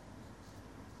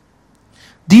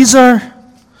 These are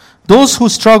those who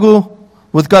struggle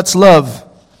with God's love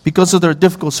because of their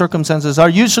difficult circumstances are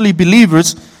usually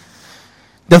believers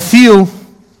that feel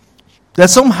that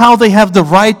somehow they have the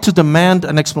right to demand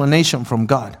an explanation from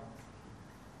God.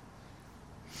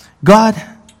 God,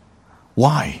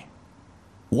 why?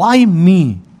 Why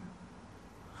me?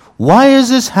 Why is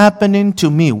this happening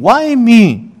to me? Why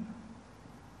me?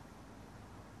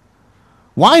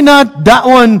 Why not that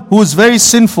one who is very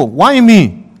sinful? Why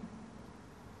me?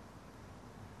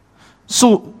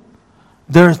 So,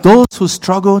 there are those who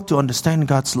struggle to understand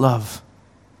God's love.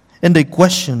 And they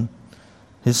question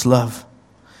His love.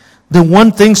 They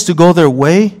want things to go their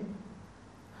way.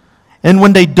 And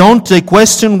when they don't, they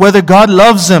question whether God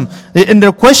loves them. And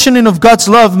their questioning of God's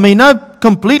love may not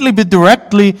completely be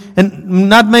directly,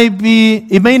 and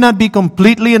it may not be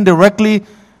completely and directly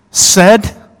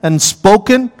said and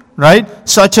spoken, right?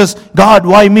 Such as, God,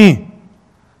 why me?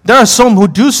 There are some who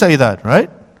do say that, right?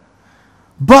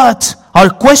 But our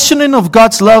questioning of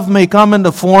God's love may come in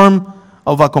the form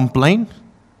of a complaint,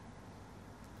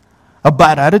 a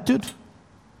bad attitude,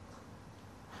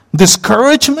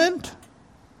 discouragement,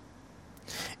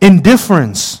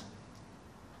 indifference.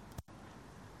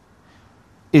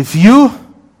 If you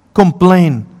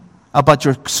complain about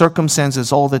your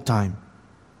circumstances all the time,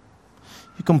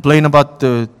 you complain about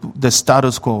the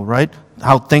status quo, right?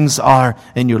 How things are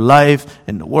in your life,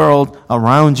 in the world,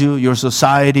 around you, your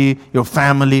society, your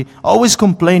family. Always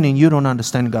complaining, you don't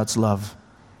understand God's love.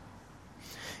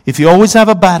 If you always have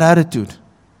a bad attitude,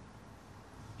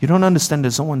 you don't understand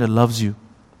there's someone that loves you.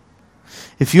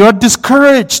 If you are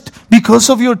discouraged because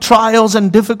of your trials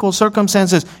and difficult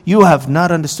circumstances, you have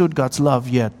not understood God's love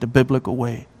yet, the biblical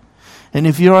way. And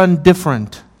if you're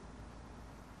indifferent,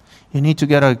 you need to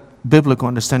get a biblical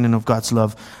understanding of God's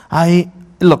love.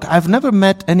 I've never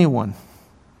met anyone,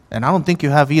 and I don't think you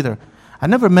have either. I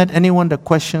never met anyone that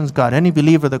questions God, any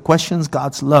believer that questions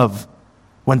God's love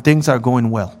when things are going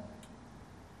well.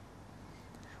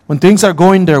 When things are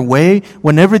going their way,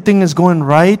 when everything is going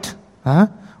right,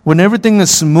 when everything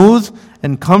is smooth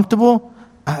and comfortable,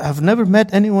 I've never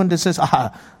met anyone that says,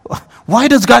 why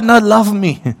does God not love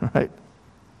me? Right?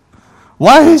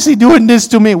 Why is He doing this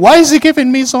to me? Why is He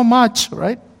giving me so much?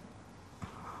 Right?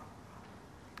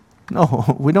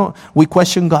 No, we don't. We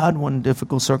question God when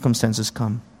difficult circumstances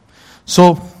come.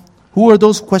 So, who are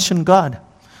those who question God?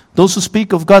 Those who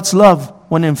speak of God's love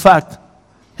when in fact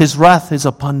His wrath is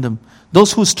upon them.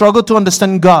 Those who struggle to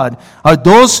understand God are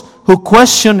those who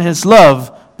question His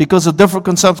love because of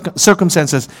difficult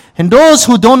circumstances. And those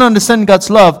who don't understand God's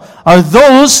love are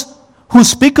those who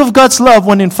speak of God's love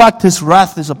when in fact His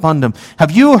wrath is upon them.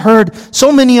 Have you heard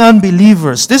so many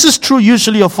unbelievers? This is true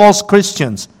usually of false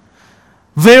Christians.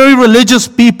 Very religious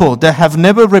people that have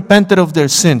never repented of their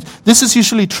sins. This is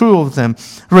usually true of them.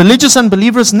 Religious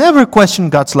unbelievers never question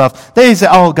God's love. They say,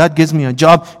 oh, God gives me a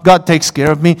job. God takes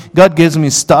care of me. God gives me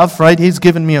stuff, right? He's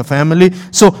given me a family.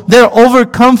 So they're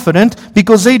overconfident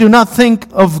because they do not think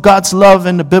of God's love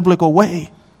in the biblical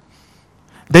way.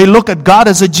 They look at God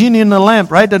as a genie in a lamp,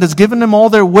 right? That has given them all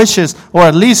their wishes, or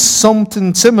at least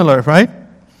something similar, right?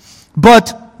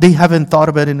 But they haven't thought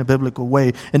of it in a biblical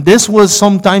way. And this was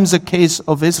sometimes the case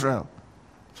of Israel.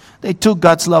 They took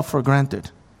God's love for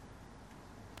granted.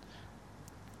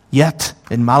 Yet,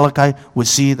 in Malachi, we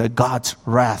see that God's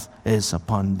wrath is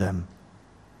upon them.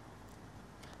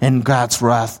 And God's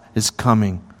wrath is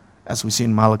coming, as we see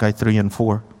in Malachi 3 and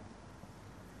 4.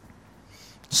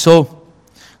 So,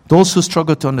 those who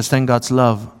struggle to understand God's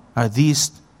love are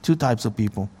these two types of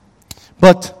people.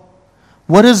 But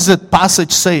what does the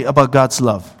passage say about God's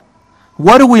love?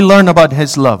 What do we learn about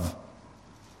His love?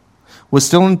 We're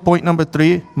still in point number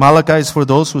 3. Malachi is for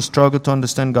those who struggle to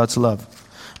understand God's love.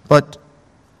 But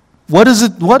what does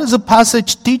the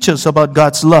passage teach us about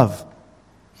God's love?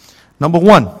 Number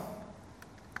 1,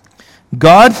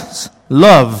 God's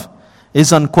love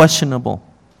is unquestionable.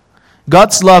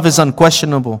 God's love is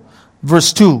unquestionable.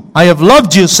 Verse 2, I have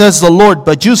loved you, says the Lord,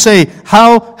 but you say,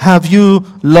 how have you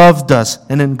loved us?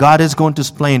 And then God is going to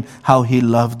explain how He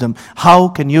loved them. How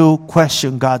can you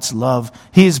question God's love?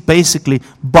 He is basically,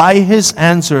 by His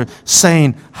answer,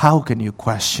 saying, how can you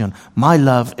question? My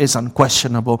love is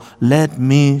unquestionable. Let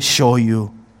me show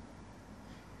you.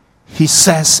 He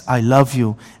says, I love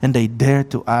you. And they dare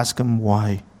to ask Him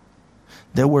why.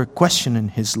 They were questioning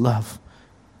His love.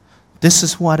 This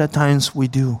is what at times we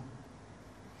do.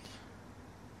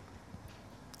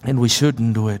 And we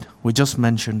shouldn't do it. We just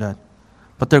mentioned that.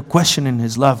 But they're questioning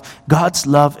His love. God's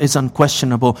love is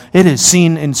unquestionable. It is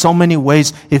seen in so many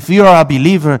ways. If you are a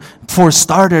believer, for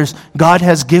starters, God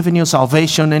has given you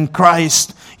salvation in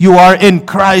Christ. You are in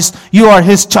Christ. You are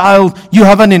His child. You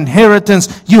have an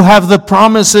inheritance. You have the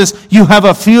promises. You have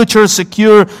a future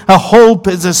secure. A hope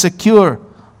is secure.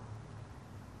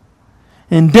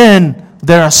 And then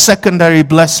there are secondary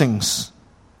blessings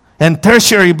and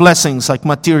tertiary blessings like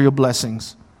material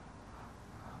blessings,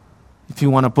 if you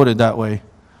want to put it that way.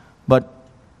 But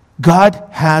God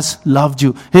has loved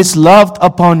you. His love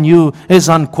upon you is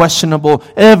unquestionable.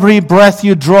 Every breath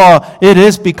you draw, it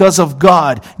is because of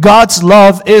God. God's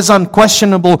love is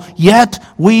unquestionable, yet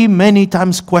we many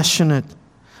times question it.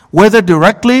 Whether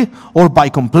directly or by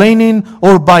complaining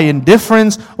or by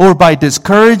indifference or by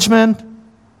discouragement.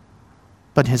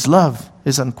 But His love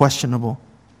is unquestionable.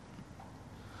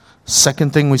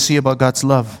 Second thing we see about God's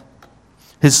love.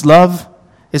 His love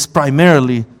is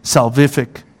primarily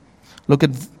salvific. Look at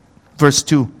verse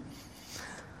 2.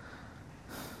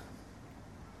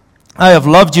 I have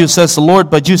loved you, says the Lord,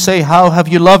 but you say, how have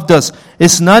you loved us?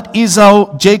 Is not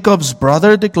Esau Jacob's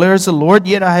brother, declares the Lord?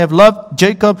 Yet I have loved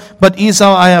Jacob, but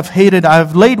Esau I have hated. I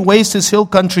have laid waste his hill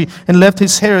country and left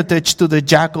his heritage to the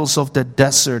jackals of the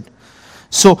desert.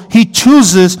 So He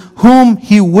chooses whom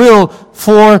He will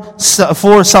for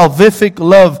salvific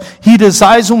love. He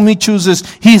decides whom He chooses.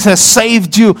 He has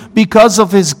saved you because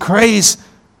of His grace.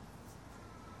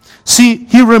 See,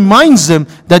 He reminds them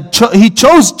that He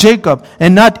chose Jacob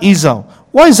and not Esau.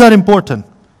 Why is that important?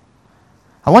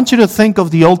 I want you to think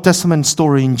of the Old Testament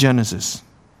story in Genesis.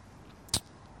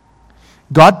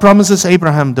 God promises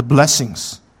Abraham the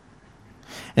blessings.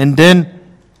 And then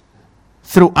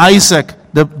through Isaac,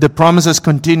 the promises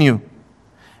continue.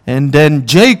 And then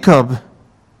Jacob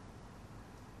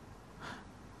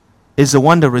is the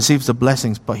one that receives the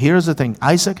blessings. But here's the thing.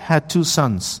 Isaac had 2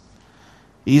 sons,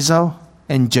 Esau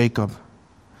and Jacob.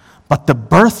 But the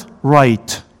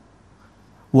birthright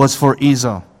was for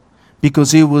Esau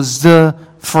because he was the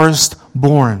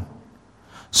firstborn.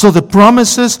 So the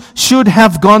promises should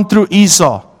have gone through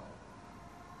Esau.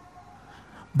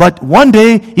 But one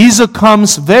day, Esau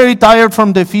comes very tired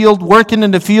from the field, working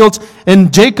in the fields,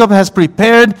 and Jacob has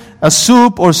prepared a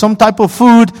soup or some type of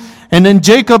food, and then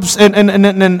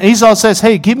and Esau says,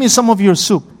 hey, give me some of your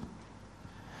soup.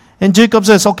 And Jacob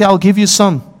says, okay, I'll give you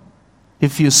some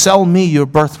if you sell me your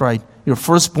birthright, your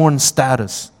firstborn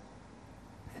status.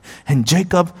 And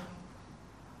Jacob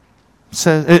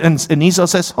And Esau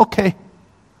says, okay,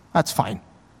 that's fine.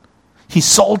 He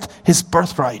sold his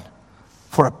birthright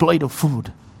for a plate of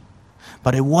food.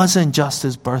 But it wasn't just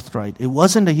his birthright. It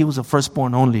wasn't that he was a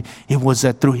firstborn only. It was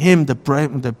that through him the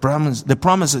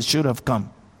promises should have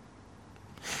come.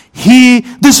 He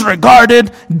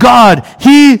disregarded God.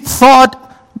 He thought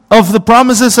of the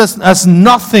promises as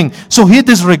nothing. So he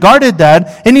disregarded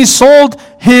that, and he sold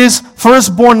his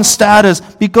firstborn status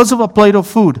because of a plate of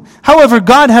food. However,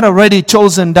 God had already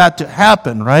chosen that to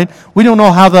happen, right? We don't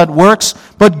know how that works,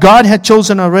 but God had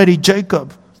chosen already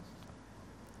Jacob.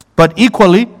 But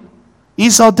equally,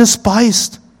 Esau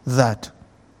despised that.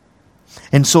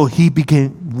 And so he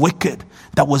became wicked.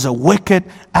 That was a wicked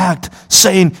act,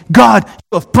 saying, God,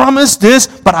 you have promised this,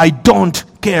 but I don't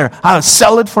care. I'll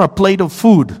sell it for a plate of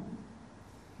food.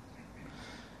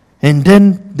 And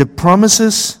then the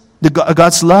promises,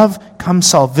 God's love comes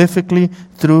salvifically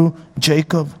through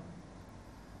Jacob.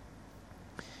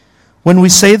 When we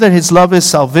say that his love is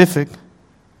salvific,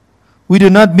 we do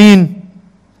not mean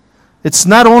it's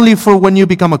not only for when you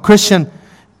become a Christian.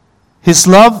 His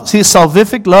love, his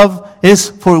salvific love, is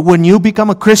for when you become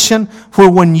a Christian,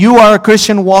 for when you are a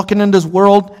Christian walking in this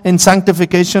world in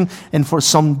sanctification, and for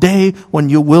someday when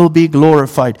you will be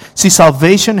glorified. See,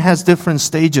 salvation has different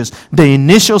stages. The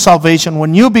initial salvation,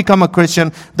 when you become a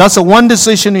Christian, that's a one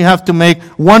decision you have to make,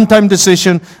 one-time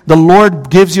decision. The Lord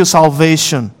gives you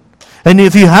salvation. And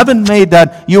if you haven't made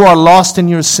that, you are lost in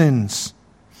your sins.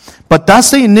 But that's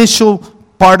the initial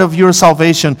part of your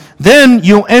salvation. Then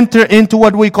you enter into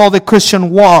what we call the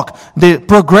Christian walk, the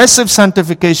progressive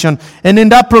sanctification. And in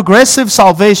that progressive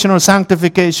salvation or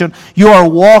sanctification, you are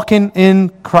walking in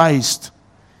Christ.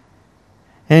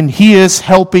 And He is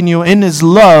helping you in His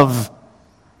love.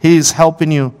 He is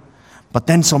helping you. But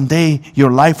then someday your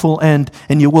life will end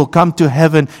and you will come to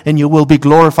heaven and you will be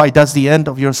glorified. That's the end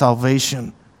of your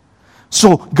salvation.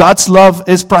 So God's love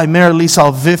is primarily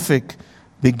salvific.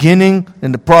 Beginning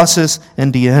and the process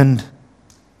and the end.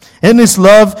 In His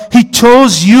love, He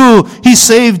chose you. He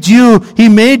saved you. He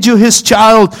made you His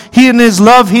child. In His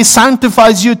love, He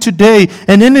sanctifies you today.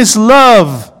 And in His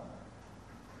love,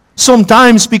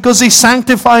 sometimes because He's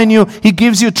sanctifying you, He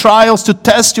gives you trials to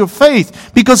test your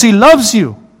faith because He loves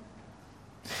you.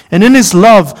 And in His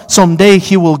love, someday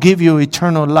He will give you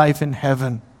eternal life in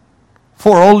heaven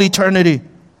for all eternity.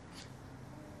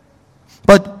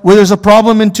 But there's a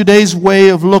problem in today's way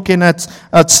of looking at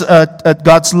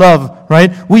God's love,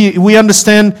 right? We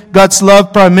understand God's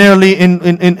love primarily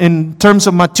in terms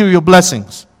of material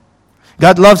blessings.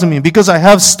 God loves me because I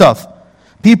have stuff.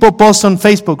 People post on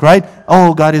Facebook, right?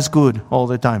 Oh, God is good all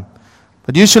the time.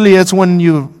 But usually it's when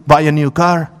you buy a new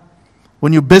car,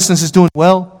 when your business is doing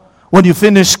well, when you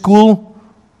finish school,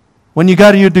 when you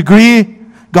got your degree,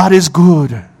 God is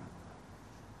good.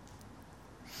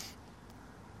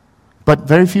 But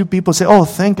very few people say, oh,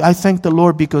 I thank the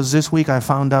Lord because this week I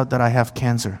found out that I have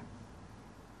cancer.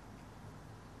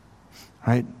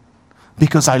 Right?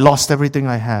 Because I lost everything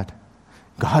I had.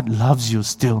 God loves you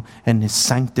still and is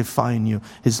sanctifying you.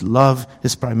 His love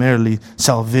is primarily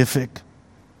salvific.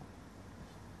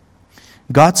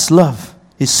 God's love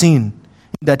is seen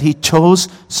in that He chose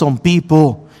some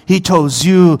people. He chose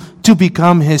you to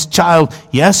become His child.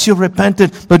 Yes, you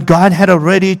repented, but God had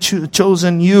already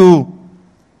chosen you.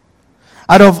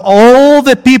 Out of all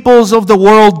the peoples of the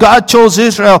world, God chose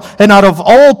Israel. And out of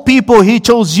all people, He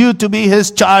chose you to be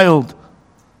His child.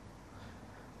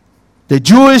 The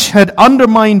Jewish had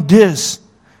undermined this.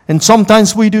 And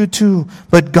sometimes we do too.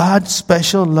 But God's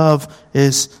special love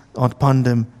is upon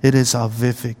them. It is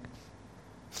salvific.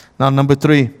 Now, number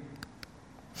 3.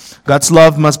 God's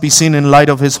love must be seen in light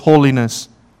of His holiness.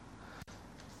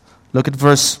 Look at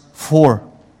verse 4.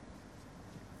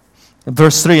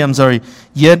 Verse 3,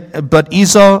 But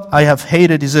Esau I have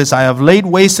hated, he says, I have laid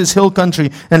waste his hill country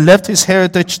and left his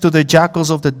heritage to the jackals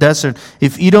of the desert.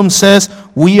 If Edom says,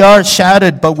 we are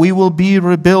shattered, but we will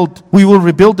rebuild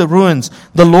the ruins.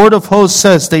 The Lord of hosts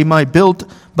says, they might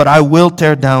build, but I will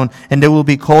tear down, and they will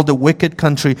be called the wicked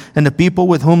country, and the people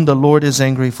with whom the Lord is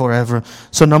angry forever.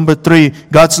 So number 3,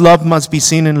 God's love must be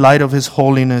seen in light of His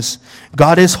holiness.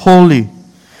 God is holy.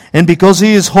 And because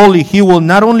He is holy, He will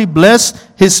not only bless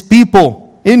His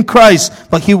people in Christ,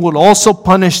 but He will also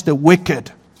punish the wicked.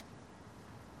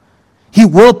 He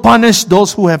will punish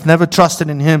those who have never trusted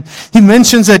in Him. He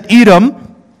mentions that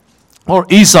Edom, or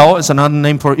Esau is another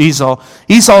name for Esau,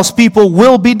 Esau's people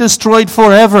will be destroyed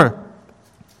forever.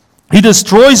 He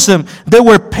destroys them. They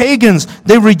were pagans.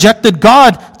 They rejected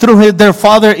God through their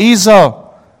father Esau.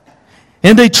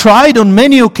 And they tried on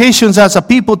many occasions as a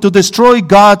people to destroy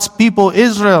God's people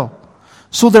Israel.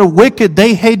 So they're wicked.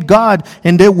 They hate God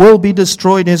and they will be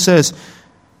destroyed, it says.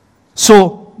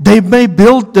 So they may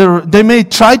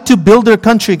try to build their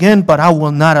country again, but I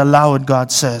will not allow it,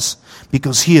 God says.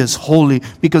 Because He is holy.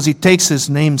 Because He takes His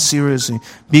name seriously.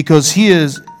 Because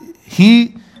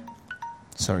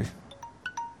sorry.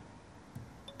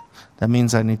 That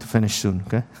means I need to finish soon,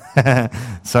 okay?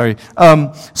 Sorry.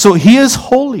 So He is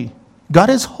holy. God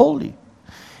is holy.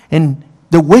 And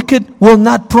the wicked will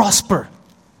not prosper.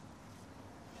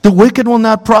 The wicked will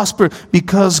not prosper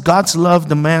because God's love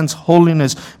demands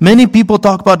holiness. Many people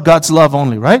talk about God's love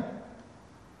only, right?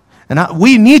 And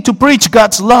we need to preach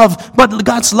God's love, but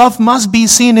God's love must be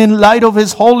seen in light of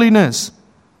His holiness.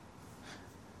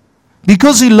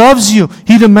 Because He loves you,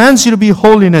 He demands you to be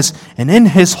holiness. And in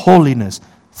His holiness,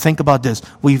 think about this.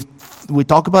 We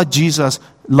talk about Jesus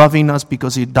loving us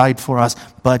because He died for us.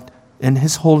 But in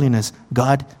His holiness,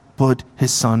 God put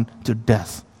His Son to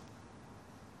death.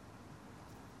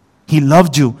 He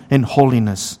loved you in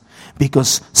holiness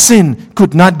because sin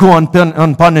could not go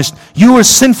unpunished. You were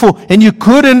sinful and you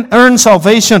couldn't earn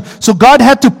salvation. So God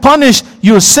had to punish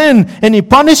your sin, and He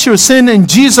punished your sin in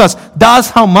Jesus. That's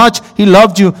how much He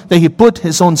loved you, that He put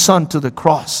His own Son to the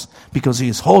cross because He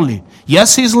is holy.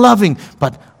 Yes, He's loving,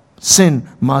 but sin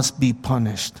must be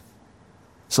punished.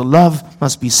 So love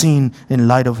must be seen in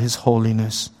light of His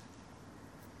holiness.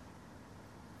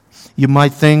 You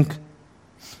might think,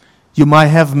 you might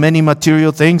have many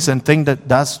material things and think that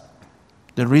that's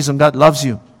the reason God loves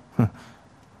you.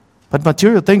 But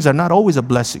material things are not always a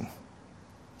blessing.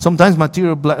 Sometimes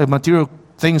material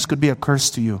things could be a curse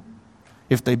to you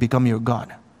if they become your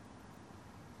God.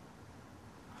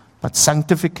 But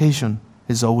sanctification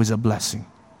is always a blessing.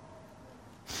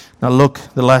 Now look,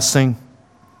 the last thing.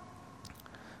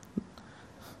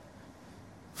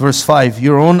 Verse 5,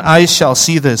 your own eyes shall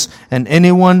see this, and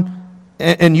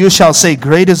you shall say,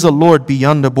 great is the Lord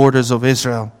beyond the borders of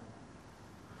Israel.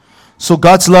 So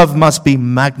God's love must be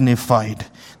magnified.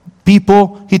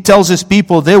 People, He tells His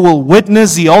people, they will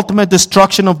witness the ultimate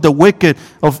destruction of the wicked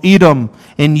of Edom.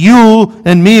 And you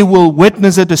and me will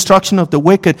witness the destruction of the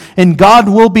wicked. And God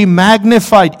will be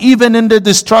magnified even in the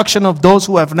destruction of those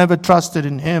who have never trusted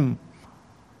in Him.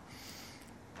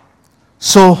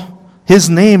 So His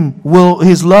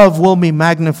love will be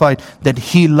magnified. That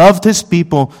He loved His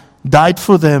people, died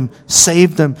for them,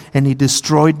 saved them, and He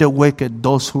destroyed the wicked,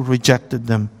 those who rejected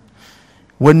them.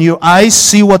 When your eyes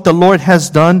see what the Lord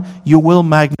has done, you will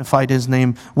magnify His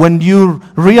name. When you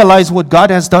realize what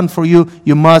God has done for you,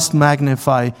 you must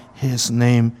magnify His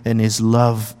name and His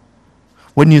love.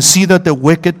 When you see that the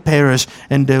wicked perish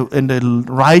and the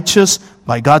righteous,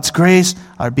 by God's grace,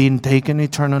 are being taken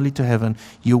eternally to heaven,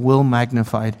 you will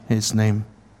magnify His name.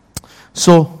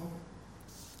 So,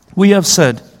 we have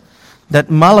said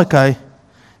that Malachi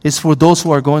is for those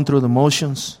who are going through the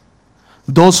motions,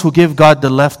 those who give God the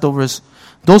leftovers,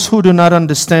 those who do not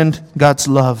understand God's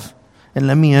love. And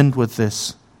let me end with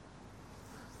this.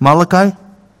 Malachi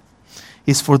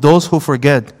is for those who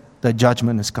forget that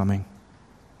judgment is coming.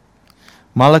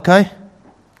 Malachi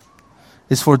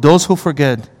is for those who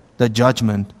forget that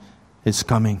judgment is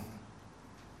coming.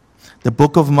 The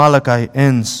book of Malachi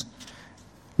ends.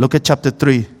 Look at chapter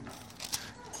 3.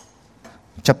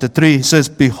 Chapter 3 says,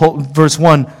 behold, verse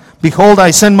 1, behold, I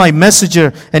send my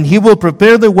messenger, and he will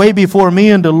prepare the way before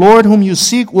me, and the Lord whom you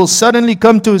seek will suddenly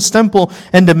come to His temple,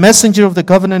 and the messenger of the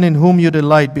covenant in whom you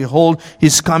delight. Behold,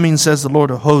 His coming, says the Lord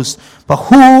of hosts. But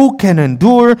who can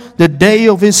endure the day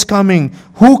of His coming?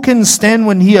 Who can stand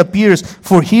when He appears?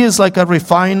 For He is like a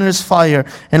refiner's fire,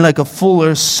 and like a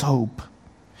fuller's soap.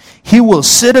 He will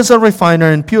sit as a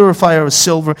refiner and purifier of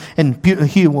silver, and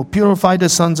He will purify the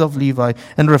sons of Levi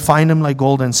and refine them like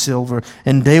gold and silver,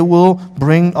 and they will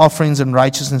bring offerings in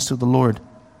righteousness to the Lord.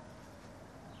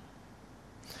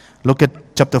 Look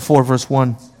at chapter 4, verse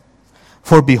 1.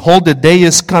 For behold, the day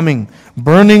is coming,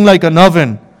 burning like an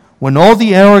oven, when all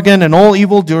the arrogant and all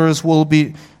evildoers will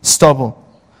be stubble.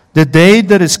 The day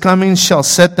that is coming shall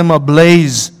set them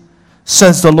ablaze,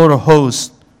 says the Lord of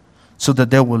hosts, so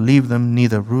that they will leave them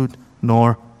neither root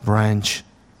nor branch.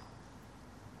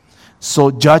 So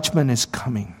judgment is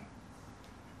coming.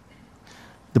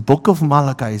 The book of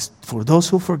Malachi is for those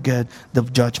who forget the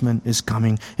judgment is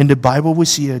coming. In the Bible we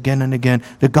see again and again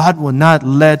that God will not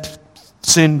let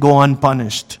sin go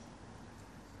unpunished.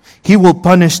 He will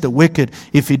punish the wicked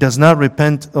if he does not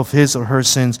repent of his or her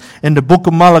sins. In the book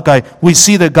of Malachi, we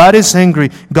see that God is angry.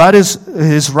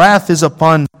 His wrath is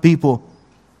upon people.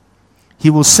 He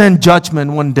will send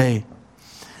judgment one day.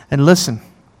 And listen,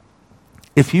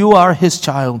 if you are His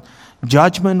child,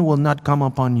 judgment will not come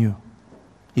upon you.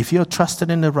 if you have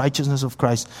trusted in the righteousness of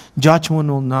Christ, judgment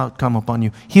will not come upon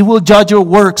you. He will judge your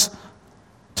works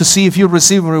to see if you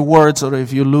receive rewards or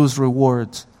if you lose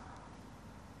rewards.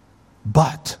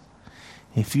 But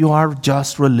if you are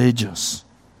just religious,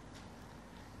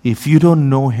 if you don't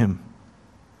know Him,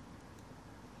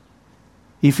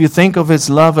 if you think of His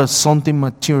love as something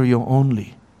material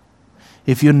only,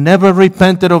 if you never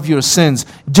repented of your sins,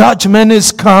 judgment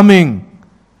is coming.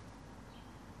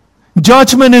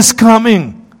 Judgment is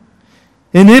coming.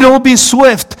 And it will be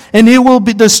swift, and it will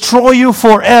destroy you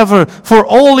forever, for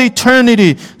all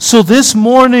eternity. So this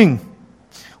morning,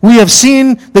 we have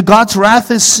seen that God's wrath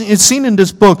is seen in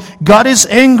this book. God is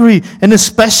angry, and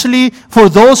especially for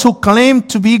those who claim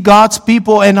to be God's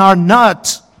people and are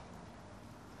not.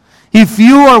 If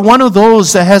you are one of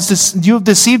those that you've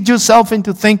deceived yourself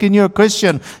into thinking you're a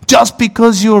Christian just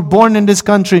because you were born in this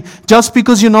country, just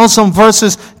because you know some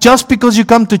verses, just because you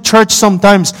come to church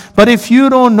sometimes, but if you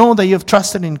don't know that you've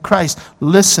trusted in Christ,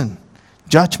 listen,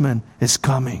 judgment is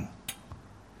coming.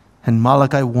 And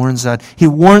Malachi warns that. He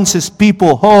warns his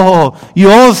people, you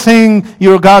all think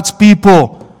you're God's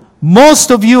people. Most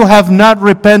of you have not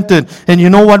repented. And you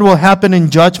know what will happen in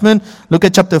judgment? Look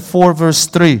at chapter 4, verse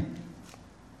 3.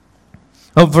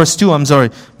 Verse 2,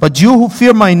 But you who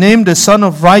fear my name, the Son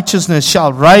of Righteousness,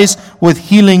 shall rise with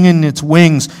healing in its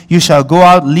wings. You shall go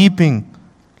out leaping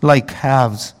like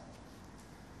calves.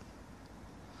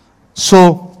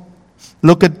 So,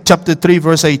 look at chapter 3,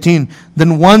 verse 18.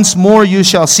 Then once more you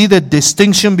shall see the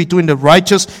distinction between the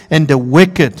righteous and the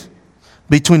wicked,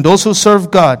 between those who serve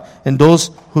God and those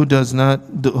who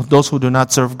do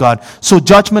not serve God. So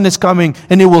judgment is coming,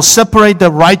 and it will separate the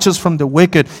righteous from the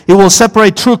wicked. It will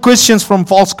separate true Christians from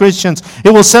false Christians.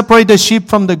 It will separate the sheep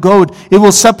from the goat. It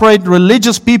will separate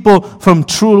religious people from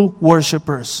true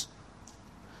worshipers.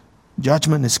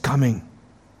 Judgment is coming.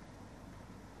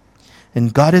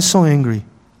 And God is so angry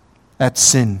at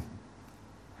sin.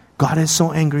 God is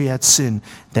so angry at sin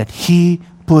that He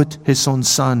put His own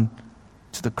Son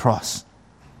to the cross.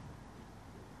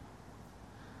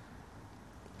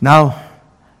 Now,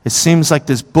 it seems like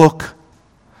this book,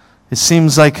 it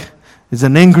seems like it's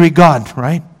an angry God,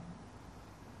 right?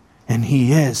 And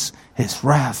He is. His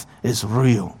wrath is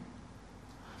real.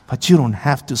 But you don't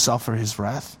have to suffer His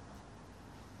wrath.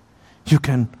 You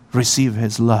can receive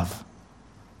His love.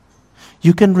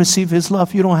 You can receive His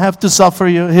love. You don't have to suffer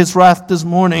His wrath this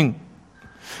morning.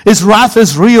 His wrath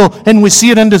is real, and we see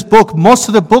it in this book. Most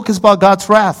of the book is about God's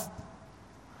wrath.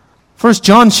 1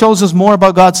 John shows us more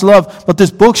about God's love, but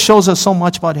this book shows us so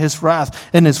much about His wrath.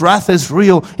 And His wrath is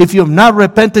real. If you have not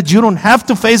repented, you don't have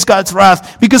to face God's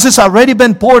wrath because it's already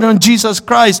been poured on Jesus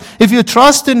Christ. If you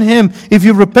trust in Him, if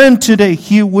you repent today,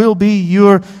 He will be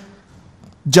your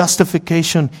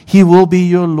justification. He will be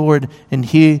your Lord, and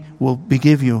He will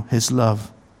give you His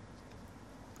love.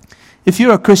 If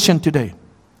you're a Christian today,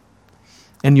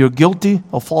 and you're guilty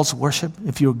of false worship,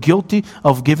 if you're guilty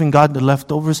of giving God the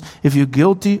leftovers, if you're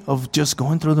guilty of just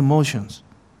going through the motions,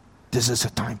 this is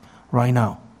the time, right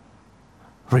now.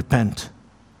 Repent.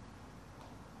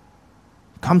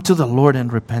 Come to the Lord in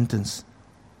repentance.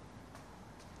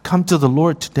 Come to the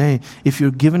Lord today. If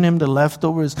you're giving Him the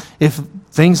leftovers, if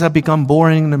things have become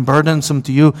boring and burdensome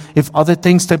to you, if other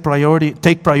things take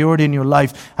priority in your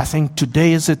life, I think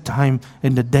today is the time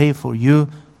and the day for you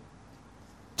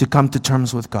to come to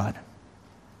terms with God.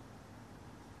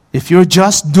 If you're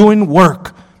just doing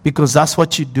work because that's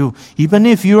what you do, even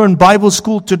if you're in Bible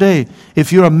school today,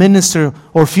 if you're a minister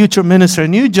or future minister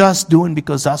and you're just doing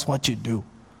because that's what you do,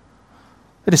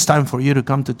 it is time for you to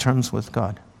come to terms with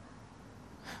God.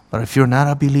 But if you're not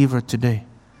a believer today,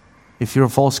 if you're a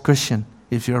false Christian,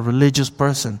 if you're a religious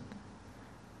person,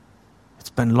 it's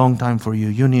been a long time for you.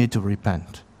 You need to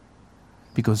repent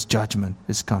because judgment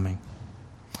is coming.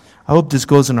 I hope this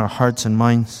goes in our hearts and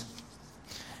minds.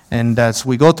 And as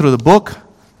we go through the book,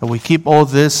 that we keep all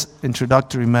these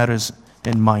introductory matters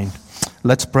in mind.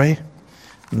 Let's pray,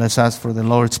 and let's ask for the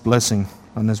Lord's blessing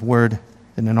on His word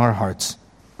and in our hearts.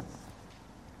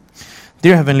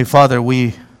 Dear Heavenly Father,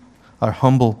 we are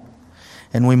humble,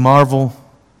 and we marvel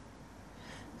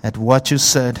at what You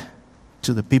said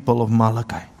to the people of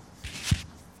Malachi.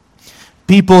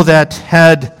 People that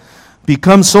had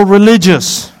become so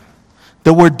religious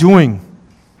that were doing,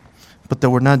 but they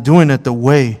were not doing it the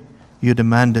way You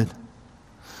demanded.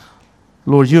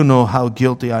 Lord, You know how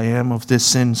guilty I am of this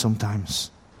sin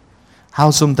sometimes. How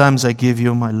sometimes I give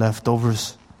You my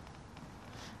leftovers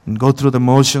and go through the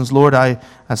motions. Lord,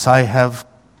 as I have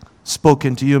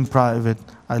spoken to You in private,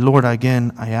 Lord,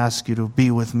 again, I ask You to be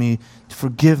with me, to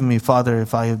forgive me, Father,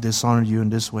 if I have dishonored You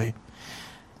in this way.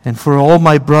 And for all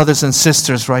my brothers and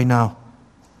sisters right now,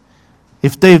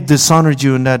 if they've dishonored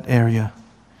you in that area,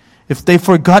 if they've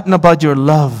forgotten about your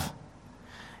love,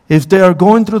 if they are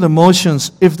going through the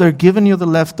motions, if they're giving you the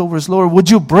leftovers, Lord, would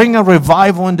you bring a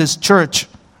revival in this church?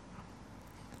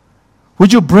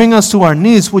 Would you bring us to our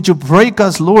knees? Would you break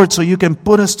us, Lord, so you can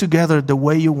put us together the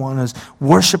way you want us?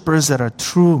 Worshipers that are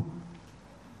true,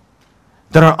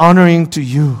 that are honoring to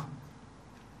you,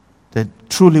 that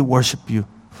truly worship you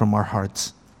from our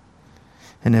hearts.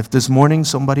 And if this morning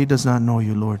somebody does not know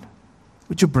you, Lord,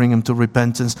 would you bring him to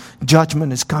repentance?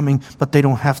 Judgment is coming, but they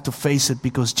don't have to face it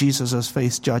because Jesus has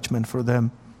faced judgment for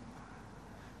them.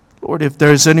 Lord, if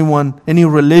there is anyone, any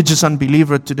religious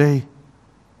unbeliever today,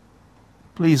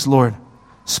 please, Lord,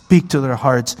 speak to their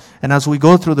hearts. And as we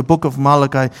go through the book of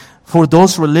Malachi, for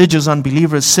those religious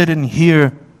unbelievers sitting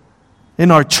here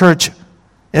in our church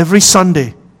every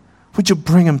Sunday, would you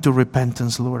bring them to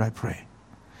repentance, Lord, I pray.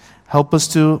 Help us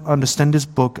to understand this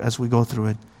book as we go through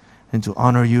it and to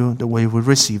honor you the way we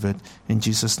receive it. In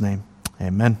Jesus' name,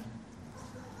 amen.